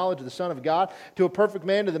and the knowledge of the Son of God, to a perfect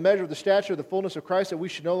man, to the measure of the stature of the fullness of Christ, that we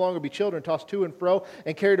should no longer be children, tossed to and fro,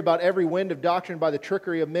 and carried about every wind of doctrine by the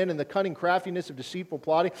trickery of men and the cunning craftiness of deceitful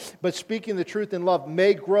plotting, but speaking the truth in love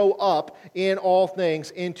may grow up in all things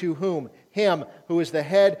into whom? Him who is the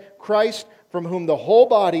head, Christ, from whom the whole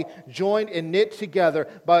body, joined and knit together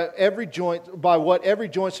by what every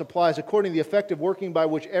joint supplies, according to the effective working by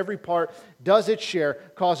which every part does its share,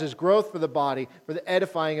 causes growth for the body, for the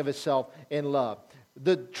edifying of itself in love.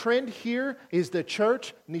 The trend here is the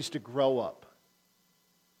church needs to grow up.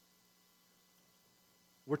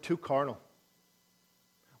 We're too carnal.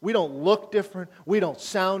 We don't look different. We don't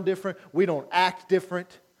sound different. We don't act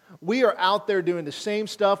different. We are out there doing the same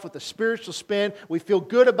stuff with a spiritual spin. We feel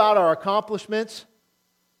good about our accomplishments.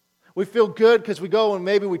 We feel good because we go and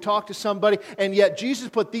maybe we talk to somebody, and yet Jesus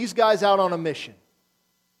put these guys out on a mission.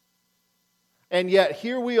 And yet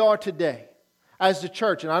here we are today as the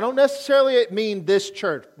church, and I don't necessarily mean this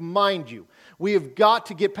church, mind you. We have got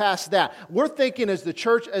to get past that. We're thinking as the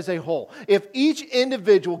church as a whole. If each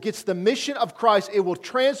individual gets the mission of Christ, it will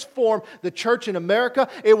transform the church in America.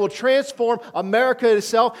 It will transform America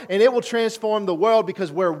itself, and it will transform the world,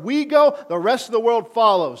 because where we go, the rest of the world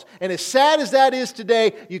follows. And as sad as that is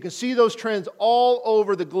today, you can see those trends all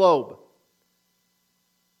over the globe.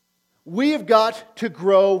 We have got to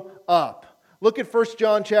grow up. Look at 1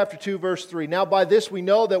 John chapter 2, verse 3. Now by this we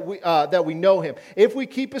know that we know Him, if we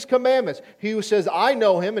keep His commandments. He who says, I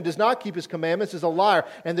know Him, and does not keep His commandments is a liar,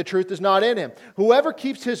 and the truth is not in him. Whoever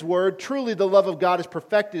keeps His word, truly the love of God is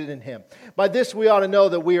perfected in him. By this we ought to know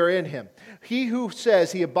that we are in Him. He who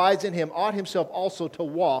says he abides in Him ought himself also to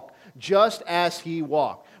walk just as He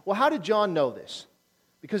walked. Well, how did John know this?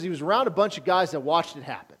 Because he was around a bunch of guys that watched it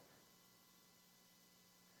happen.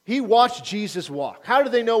 He watched Jesus walk. How do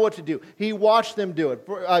they know what to do? He watched them do it.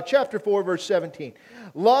 Chapter 4, verse 17.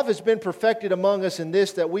 Love has been perfected among us in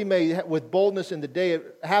this, that we may have boldness in the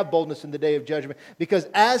day of judgment. Because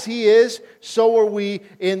as He is, so are we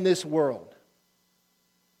in this world.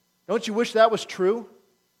 Don't you wish that was true?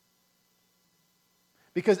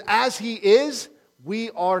 Because as He is, we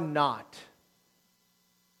are not.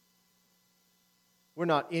 We're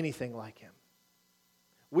not anything like Him.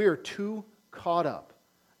 We are too caught up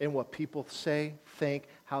in what people say, think,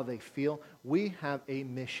 how they feel. We have a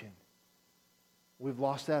mission. We've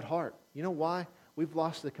lost that heart. You know why? We've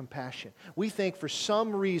lost the compassion. We think for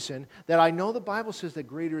some reason that I know the Bible says that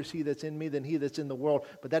greater is He that's in me than he that's in the world,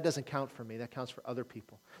 but that doesn't count for me. That counts for other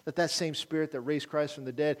people. That same Spirit that raised Christ from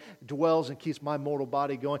the dead dwells and keeps my mortal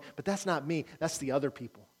body going, but that's not me. That's the other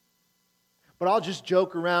people. But I'll just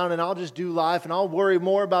joke around and I'll just do life and I'll worry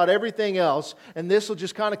more about everything else, and this will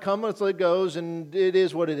just kind of come as it goes, and it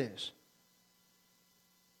is what it is.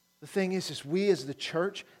 The thing is we as the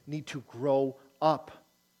church need to grow up.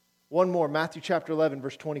 One more, Matthew chapter 11,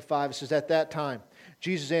 verse 25. It says, at that time,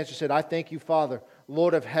 Jesus answered, said, I thank you, Father,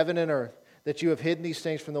 Lord of heaven and earth, that you have hidden these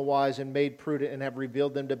things from the wise and made prudent and have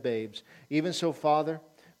revealed them to babes. Even so, Father,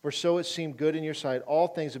 For so it seemed good in your sight. All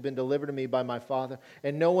things have been delivered to me by my Father.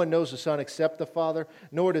 And no one knows the Son except the Father,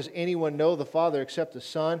 nor does anyone know the Father except the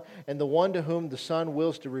Son, and the one to whom the Son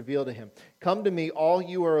wills to reveal to him. Come to me, all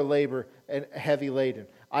you are labor and heavy laden.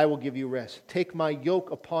 I will give you rest. Take my yoke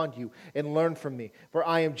upon you and learn from me. For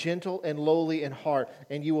I am gentle and lowly in heart,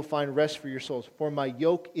 and you will find rest for your souls. For my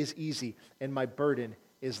yoke is easy and my burden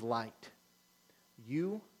is light.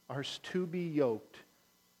 You are to be yoked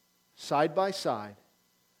side by side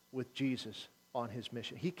with Jesus on his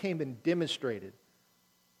mission. He came and demonstrated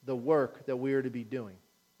the work that we are to be doing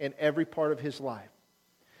in every part of his life.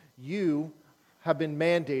 You have been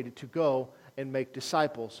mandated to go and make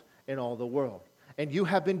disciples in all the world. And you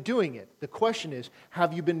have been doing it. The question is,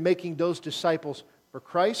 have you been making those disciples for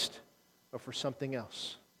Christ or for something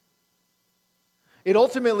else? It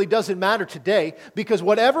ultimately doesn't matter today because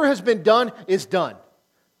whatever has been done is done.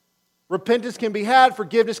 Repentance can be had,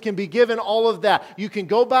 forgiveness can be given, all of that. You can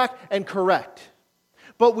go back and correct.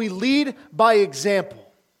 But we lead by example.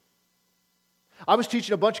 I was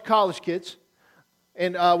teaching a bunch of college kids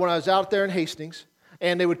and when I was out there in Hastings,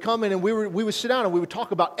 and they would come in and we would sit down and we would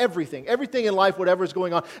talk about everything in life, whatever is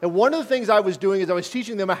going on. And one of the things I was doing is I was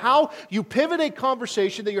teaching them how you pivot a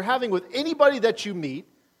conversation that you're having with anybody that you meet,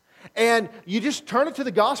 and you just turn it to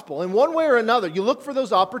the gospel. In one way or another, you look for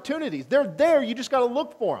those opportunities. They're there, you just got to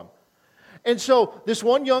look for them. And so this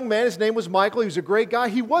one young man, his name was Michael, he was a great guy.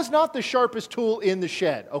 He was not the sharpest tool in the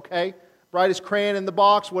shed, okay? Brightest crayon in the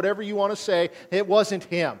box, whatever you want to say, it wasn't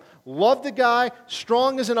him. Loved the guy,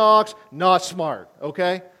 strong as an ox, not smart,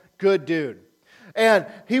 okay? Good dude. And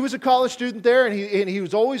he was a college student there, and he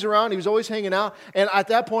was always around, he was always hanging out. And at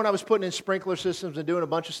that point, I was putting in sprinkler systems and doing a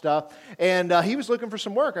bunch of stuff. And he was looking for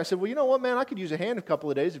some work. I said, well, you know what, man, I could use a hand a couple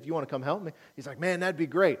of days if you want to come help me. He's like, man, that'd be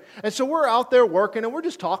great. And so we're out there working, and we're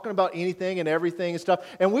just talking about anything and everything and stuff.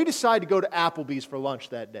 And we decided to go to Applebee's for lunch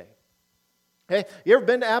that day. Hey, you ever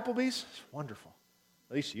been to Applebee's? It's wonderful.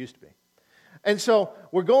 At least it used to be. And so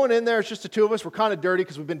we're going in there. It's just the two of us. We're kind of dirty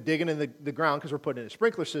because we've been digging in the ground because we're putting in a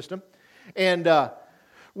sprinkler system. And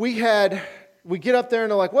we get up there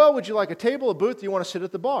and they're like, well, would you like a table, a booth? Do you want to sit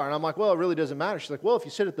at the bar? And I'm like, well, it really doesn't matter. She's like, well, if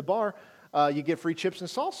you sit at the bar, you get free chips and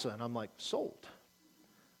salsa. And I'm like, sold.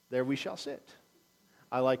 There we shall sit.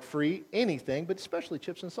 I like free anything, but especially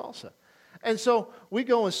chips and salsa. And so we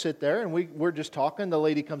go and sit there, and we're just talking. The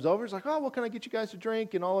lady comes over. She's like, oh, well, can I get you guys a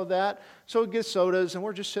drink and all of that? So we get sodas, and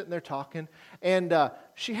we're just sitting there talking. And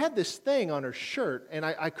she had this thing on her shirt, and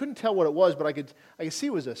I couldn't tell what it was, but I could see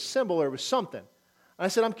it was a symbol or it was something. And I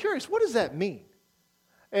said, I'm curious, what does that mean?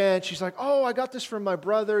 And she's like, oh, I got this from my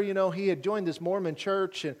brother. You know, he had joined this Mormon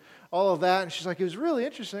church and all of that. And she's like, it was really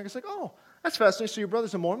interesting. I was like, oh, that's fascinating. So your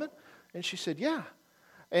brother's a Mormon? And she said, yeah.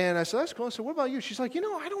 And I said, that's cool. I said, what about you? She's like,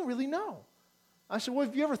 I don't really know. I said, well,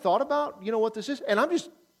 have you ever thought about, what this is? And I'm just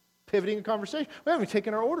pivoting the conversation. We haven't even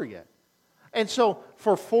taken our order yet. And so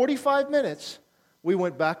for 45 minutes, we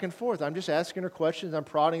went back and forth. I'm just asking her questions. I'm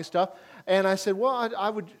prodding stuff. And I said, well, I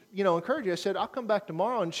would, encourage you. I said, I'll come back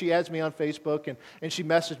tomorrow. And she adds me on Facebook, and she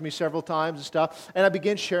messaged me several times and stuff. And I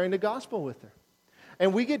began sharing the gospel with her.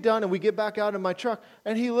 And we get done, and we get back out in my truck.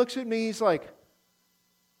 And he looks at me. He's like,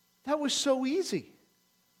 that was so easy.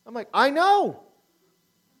 I'm like, I know.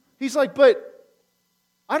 He's like, but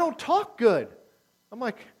I don't talk good. I'm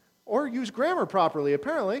like, or use grammar properly,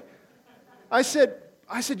 apparently. I said,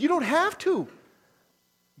 you don't have to.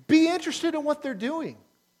 Be interested in what they're doing.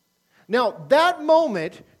 Now, that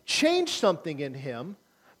moment changed something in him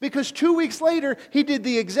because 2 weeks later, he did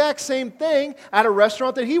the exact same thing at a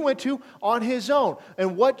restaurant that he went to on his own.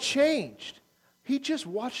 And what changed? He just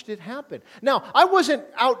watched it happen. Now, I wasn't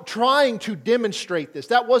out trying to demonstrate this.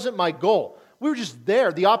 That wasn't my goal. We were just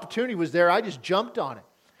there. The opportunity was there. I just jumped on it.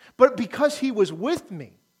 But because he was with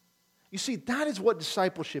me, you see, that is what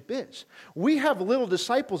discipleship is. We have little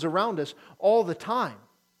disciples around us all the time.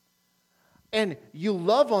 And you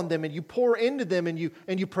love on them and you pour into them and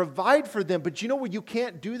you provide for them. But you know where you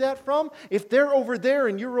can't do that from? If they're over there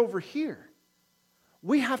and you're over here.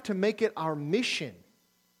 We have to make it our mission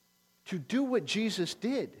to do what Jesus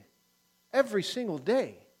did every single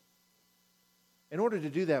day. In order to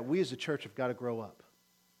do that, we as a church have got to grow up.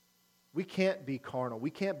 We can't be carnal. We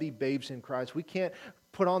can't be babes in Christ. We can't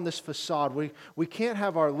put on this facade. We can't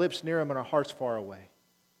have our lips near Him and our hearts far away.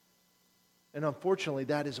 And unfortunately,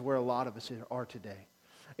 that is where a lot of us are today,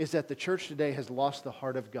 is that the church today has lost the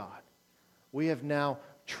heart of God. We have now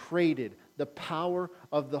traded the power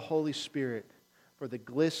of the Holy Spirit for the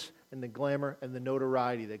gliss and the glamour and the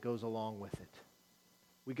notoriety that goes along with it.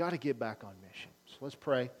 We got to get back on mission. So let's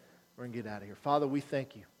pray. We're going to get out of here. Father, we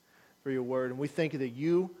thank you for your word, and we thank you that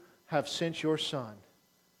you have sent your Son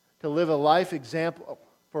to live a life example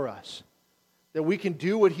for us. That we can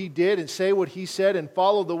do what He did and say what He said and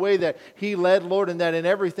follow the way that He led, Lord, and that in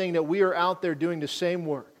everything that we are out there doing the same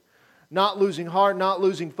work. Not losing heart, not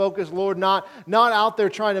losing focus, Lord, not out there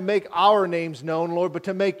trying to make our names known, Lord, but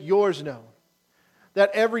to make Yours known.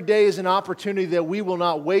 That every day is an opportunity that we will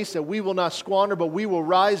not waste, that we will not squander, but we will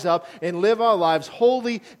rise up and live our lives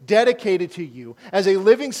wholly dedicated to You as a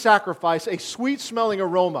living sacrifice, a sweet-smelling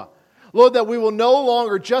aroma. Lord, that we will no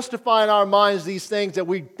longer justify in our minds these things that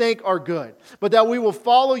we think are good, but that we will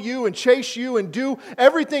follow You and chase You and do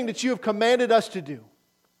everything that You have commanded us to do.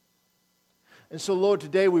 And so, Lord,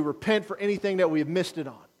 today we repent for anything that we have missed it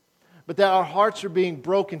on, but that our hearts are being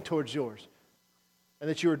broken towards Yours, and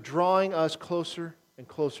that You are drawing us closer and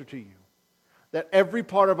closer to You, that every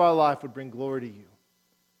part of our life would bring glory to You.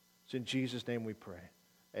 It's in Jesus' name we pray.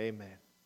 Amen.